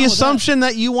that's the assumption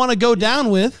that you want to go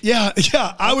down with, Yeah,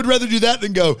 I would rather do that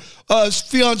than go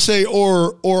fiance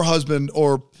or husband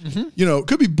or it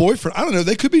could be boyfriend. I don't know.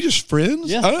 They could be just friends.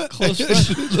 Yeah, I don't- close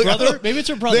friend. Look, Brother? Maybe it's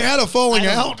her brother. They had a falling I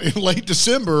don't out in late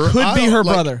December. could I be don't her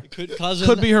like- brother.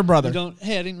 Could be her brother. You don't.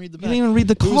 Hey, I didn't read the back. didn't even read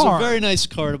the It was card. a very nice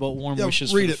card about warm Yeah,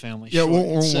 wishes read for the it. family. Yeah, Sure.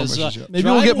 warm It says, wishes, yeah. Maybe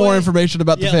we'll get more information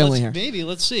about the family here. Maybe.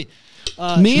 Let's see. Me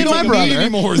and should we my take a- brother.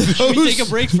 Anymore. Should we take a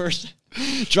break first?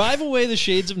 Drive away the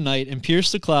shades of night and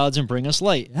pierce the clouds and bring us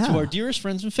light. Yeah. To our dearest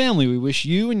friends and family, we wish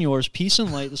you and yours peace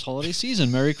and light this holiday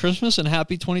season. Merry Christmas and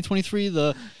happy 2023.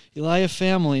 The Elia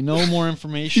family. No more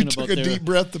information You about took a their deep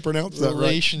breath to pronounce that right.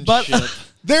 relationship. But-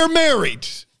 They're married.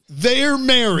 They're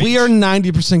married. We are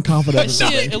 90% confident. I see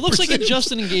it. It looks like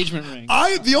just an engagement ring.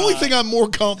 The only thing I'm more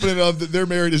confident of that they're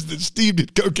married is that Steve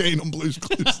did cocaine on Blue's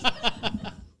Clues.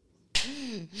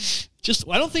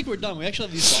 I don't think we're done. We actually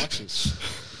have these boxes.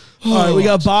 All right, we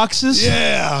got boxes.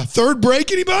 Yeah. Third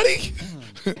break, anybody?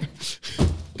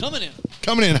 Coming in.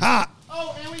 Coming in hot.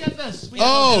 Oh, and we got this.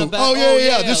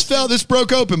 Yeah. This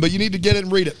broke open, but you need to get it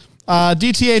and read it.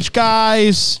 DTH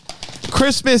guys,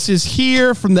 Christmas is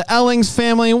here from the Ellings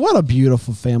family. What a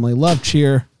beautiful family. Love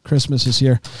cheer. Christmas is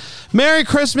here. Merry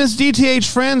Christmas, DTH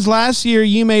friends. Last year,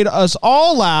 you made us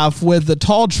all laugh with the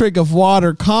tall trick of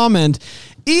water comment.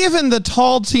 Even the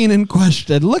tall teen in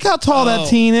question. Look how tall that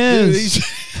teen Dude, is.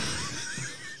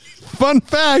 Fun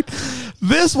fact,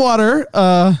 this water,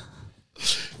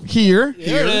 here.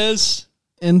 There it is.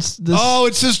 And this Oh,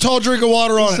 it says tall drink of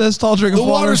water on it. says tall drink The of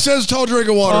water. water says tall drink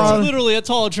of water on it. Literally a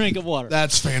tall drink of water.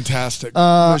 That's fantastic.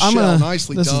 I'm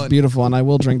Nicely this done. is beautiful, and I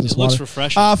will drink this It water. looks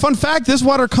refreshing. Fun fact: this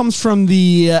water comes from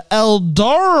the El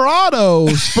Dorado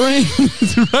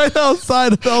Springs, right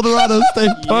outside of El Dorado State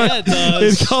Park Yeah, it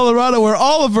does. in Colorado, where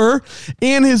Oliver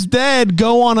and his dad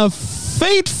go on a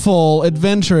fateful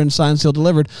adventure in Signed, Sealed,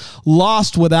 Delivered.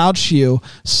 Lost without you.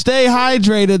 Stay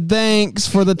hydrated. Thanks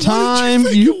for the time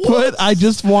think you it put. was? I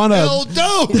just want to. El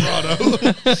Dorado.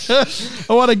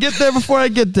 I want to get there before I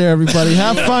get there, everybody.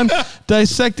 Have fun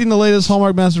dissecting the latest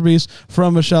Hallmark masterpiece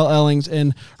from Michelle Ellings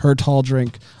in her tall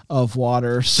drink of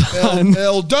water, son.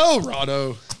 El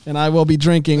Dorado. And I will be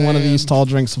drinking one of these Man. tall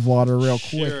drinks of water real quick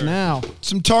Sure. now.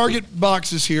 Some Target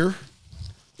boxes here.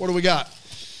 What do we got?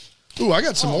 Ooh, I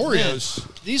got some Oreos.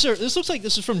 This looks like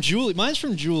this is from Julie. Mine's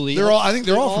from Julie. I think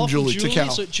they're all from Julie to Cal.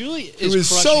 So Julie It is was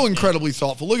so crushing it. incredibly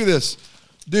thoughtful. Look at this.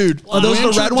 Dude, Are those the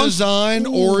winter red ones? Design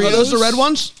Oreos. Are those the red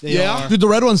ones? They Yeah. are. Dude, the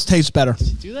red ones taste better.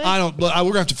 Do they? I don't. We're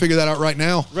gonna have to figure that out right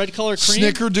now. Red color cream.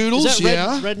 Snickerdoodles, Is that red,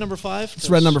 yeah. Red number 5. It's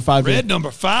red number 5. Red number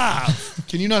 5.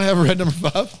 Can you not have a red number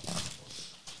 5?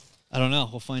 I don't know.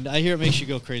 We'll find. I hear it makes you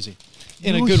go crazy.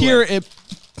 In You a good hear way. it.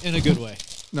 In a good way.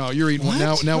 No, you're eating one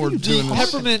now. Now we're doing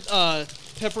this.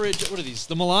 Peppermint. What are these?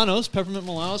 The Milanos. Peppermint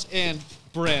Milanos and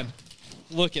Bran.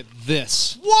 Look at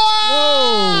this.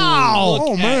 Wow! Look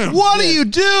Oh, at man. What do this. you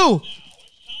do?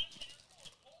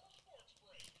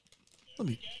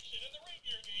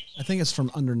 I think it's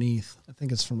from underneath.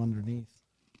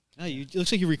 Oh, it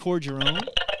looks like you record your own.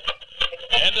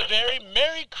 And a very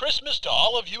Merry Christmas to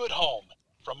all of you at home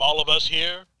from all of us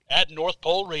here at North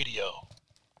Pole Radio.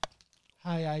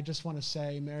 Hi, I just want to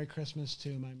say Merry Christmas to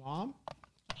my mom.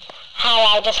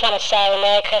 Hi, I just want to say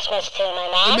Merry Christmas to my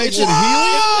mom. It makes it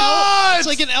helium. It's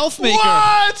like an elf maker.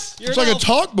 What? You're It's an like a elf.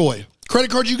 talk boy.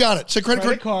 Credit card, you got it. Say credit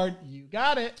Credit card. card. You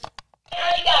got it.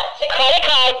 Credit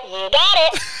card, you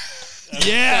got it.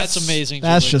 That's amazing.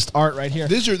 That's Julie. just art right here.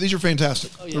 These are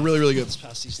fantastic. Oh, yeah. They're really, really good. Let's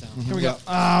pass these down. Here we go.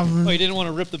 Oh, you didn't want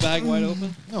to rip the bag wide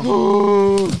open?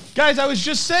 Guys, I was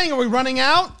just saying, are we running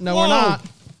out? No, we're Whoa. not.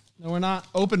 No, we're not.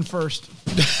 Open first.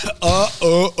 Oops.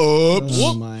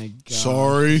 Oh my god.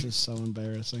 Sorry. This is so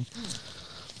embarrassing.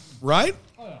 Right?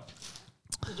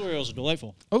 Those Oreos are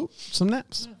delightful. Oh, some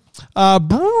naps.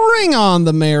 Bring on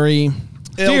the merry.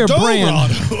 Dear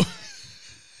Brand. Dorado.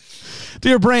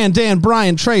 Dear Brand, Dan,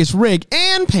 Brian, Trace, Rick,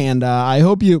 and Panda, I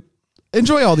hope you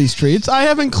enjoy all these treats. I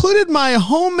have included my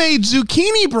homemade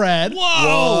zucchini bread.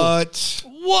 What?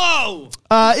 Whoa!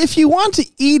 If you want to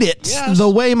eat it Yes. the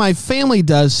way my family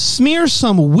does, smear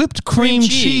some whipped cream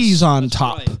cheese on That's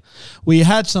top. right. We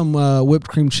had some whipped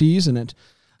cream cheese, and it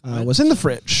was in the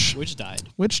fridge. Which died.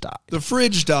 Which died. The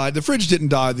fridge died. The fridge didn't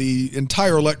die. The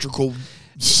entire electrical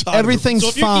side. Everything's So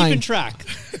if you're fine. keeping track,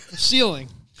 ceiling,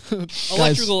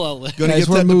 electrical outlet. Going to Guys,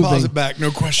 get we're that moving. deposit back.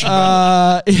 No question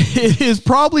about It is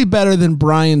probably better than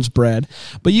Brian's bread,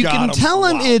 but you Got can him. tell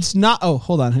him Wow. it's not. Oh,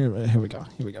 hold on. Here we go.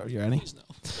 You ready?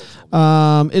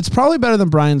 It's probably better than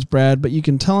Brian's bread, but you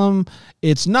can tell him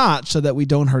it's not, so that we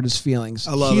don't hurt his feelings.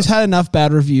 I love He's it. had enough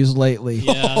bad reviews lately.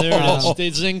 Yeah, there it is. The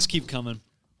zings keep coming.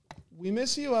 We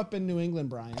miss you up in New England,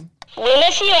 Brian. We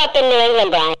miss you up in New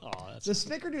England, Brian. Oh, that's The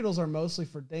snickerdoodles are mostly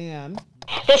for Dan,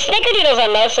 The snickerdoodles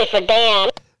are mostly for Dan,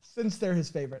 since they're his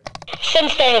favorite.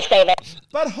 since they're his favorite.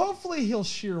 But hopefully he'll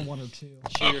shear one or two.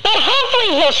 But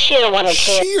hopefully he'll shear one or two.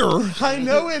 Sheer. I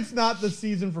know it's not the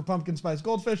season for pumpkin spice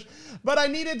goldfish, but I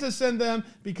needed to send them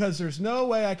because there's no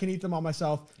way I can eat them all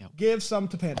myself. Give some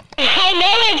to Panda. I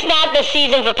know it's not the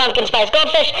season for pumpkin spice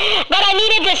goldfish, but I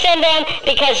needed to send them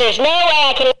because there's no way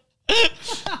I can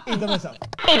Eat them myself.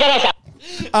 eat them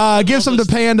myself. Give some to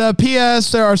Panda.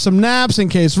 P.S. There are some naps in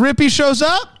case Rippy shows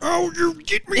up. Oh, you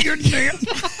get me in there.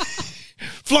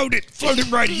 Float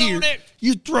it right here.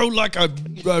 You throw like a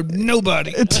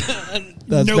nobody. That's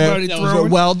Nobody throwing.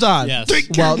 well done. Yes.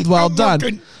 Thank you. Well I'm done.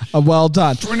 working. Well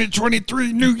done.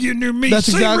 2023, new year, new me. That's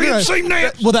same exactly rib, right. same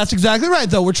naps. Well, that's exactly right,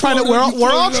 though. We're trying to. We're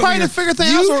all trying to figure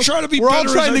things out. You try to be We're all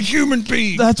better trying as a to. human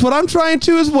being. That's what I'm trying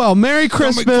to as well. Merry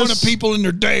Don't make fun of Christmas. people and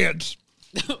their dads.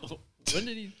 when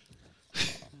did he?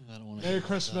 I don't want to. Merry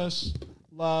Christmas.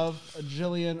 Love,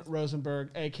 Jillian Rosenberg,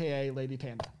 a.k.a. Lady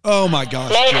Panda. Oh, my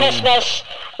gosh. Merry Jillian. Christmas,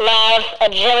 love,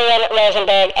 Jillian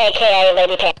Rosenberg, a.k.a.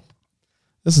 Lady Panda.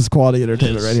 This is quality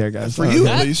entertainment right here, guys. For you,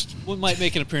 That at least. might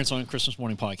make an appearance on Christmas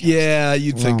morning podcast. Yeah,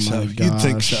 you'd think Oh so. my You'd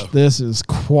think gosh. so. This is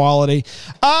quality.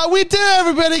 We did it,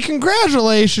 everybody.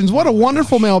 Congratulations. What a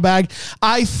wonderful mailbag.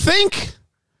 I think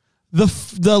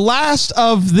the last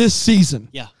of this season.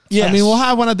 Yeah. Yes. I mean, we'll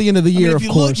have one at the end of the year, if of you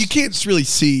course. look, you can't really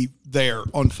see there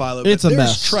on Philo. It's but a there's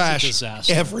mess. trash It's a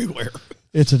disaster. everywhere.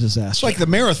 It's a disaster. It's like the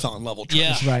marathon level trash. Yeah.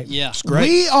 That's right. Yeah. Great.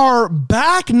 We are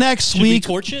back next Should we week.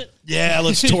 torch it? Yeah,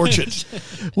 let's torch it.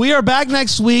 We are back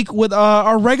next week with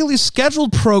our regularly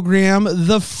scheduled program.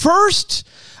 The first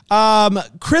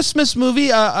Christmas movie.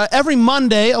 Every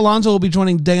Monday, Alonzo will be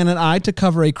joining Dan and I to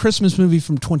cover a Christmas movie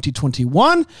from 2022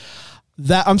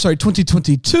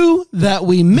 that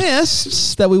we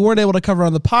missed, that we weren't able to cover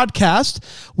on the podcast.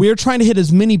 We are trying to hit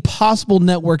as many possible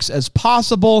networks as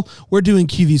possible. We're doing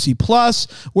QVC Plus.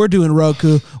 We're doing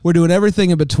Roku. We're doing everything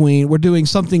in between. We're doing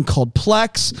something called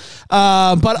Plex.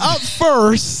 But up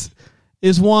first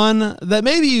is one that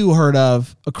maybe you heard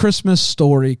of, A Christmas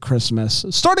Story Christmas.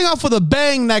 Starting off with a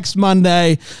bang next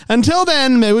Monday. Until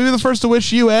then, may we be the first to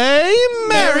wish you a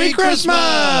Merry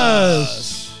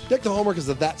Christmas! Deck the Hallmark is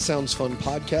the That Sounds Fun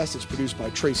podcast. It's produced by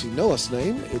Tracy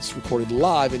Name. It's recorded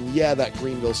live in, that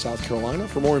Greenville, South Carolina.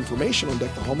 For more information on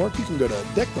Deck the Hallmark, you can go to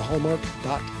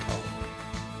deckthehallmark.com.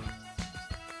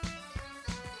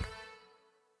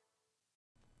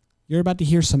 You're about to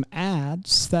hear some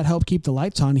ads that help keep the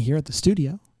lights on here at the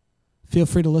studio. Feel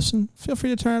free to listen. Feel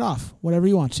free to turn it off, whatever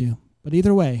you want to. But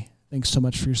either way, thanks so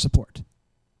much for your support.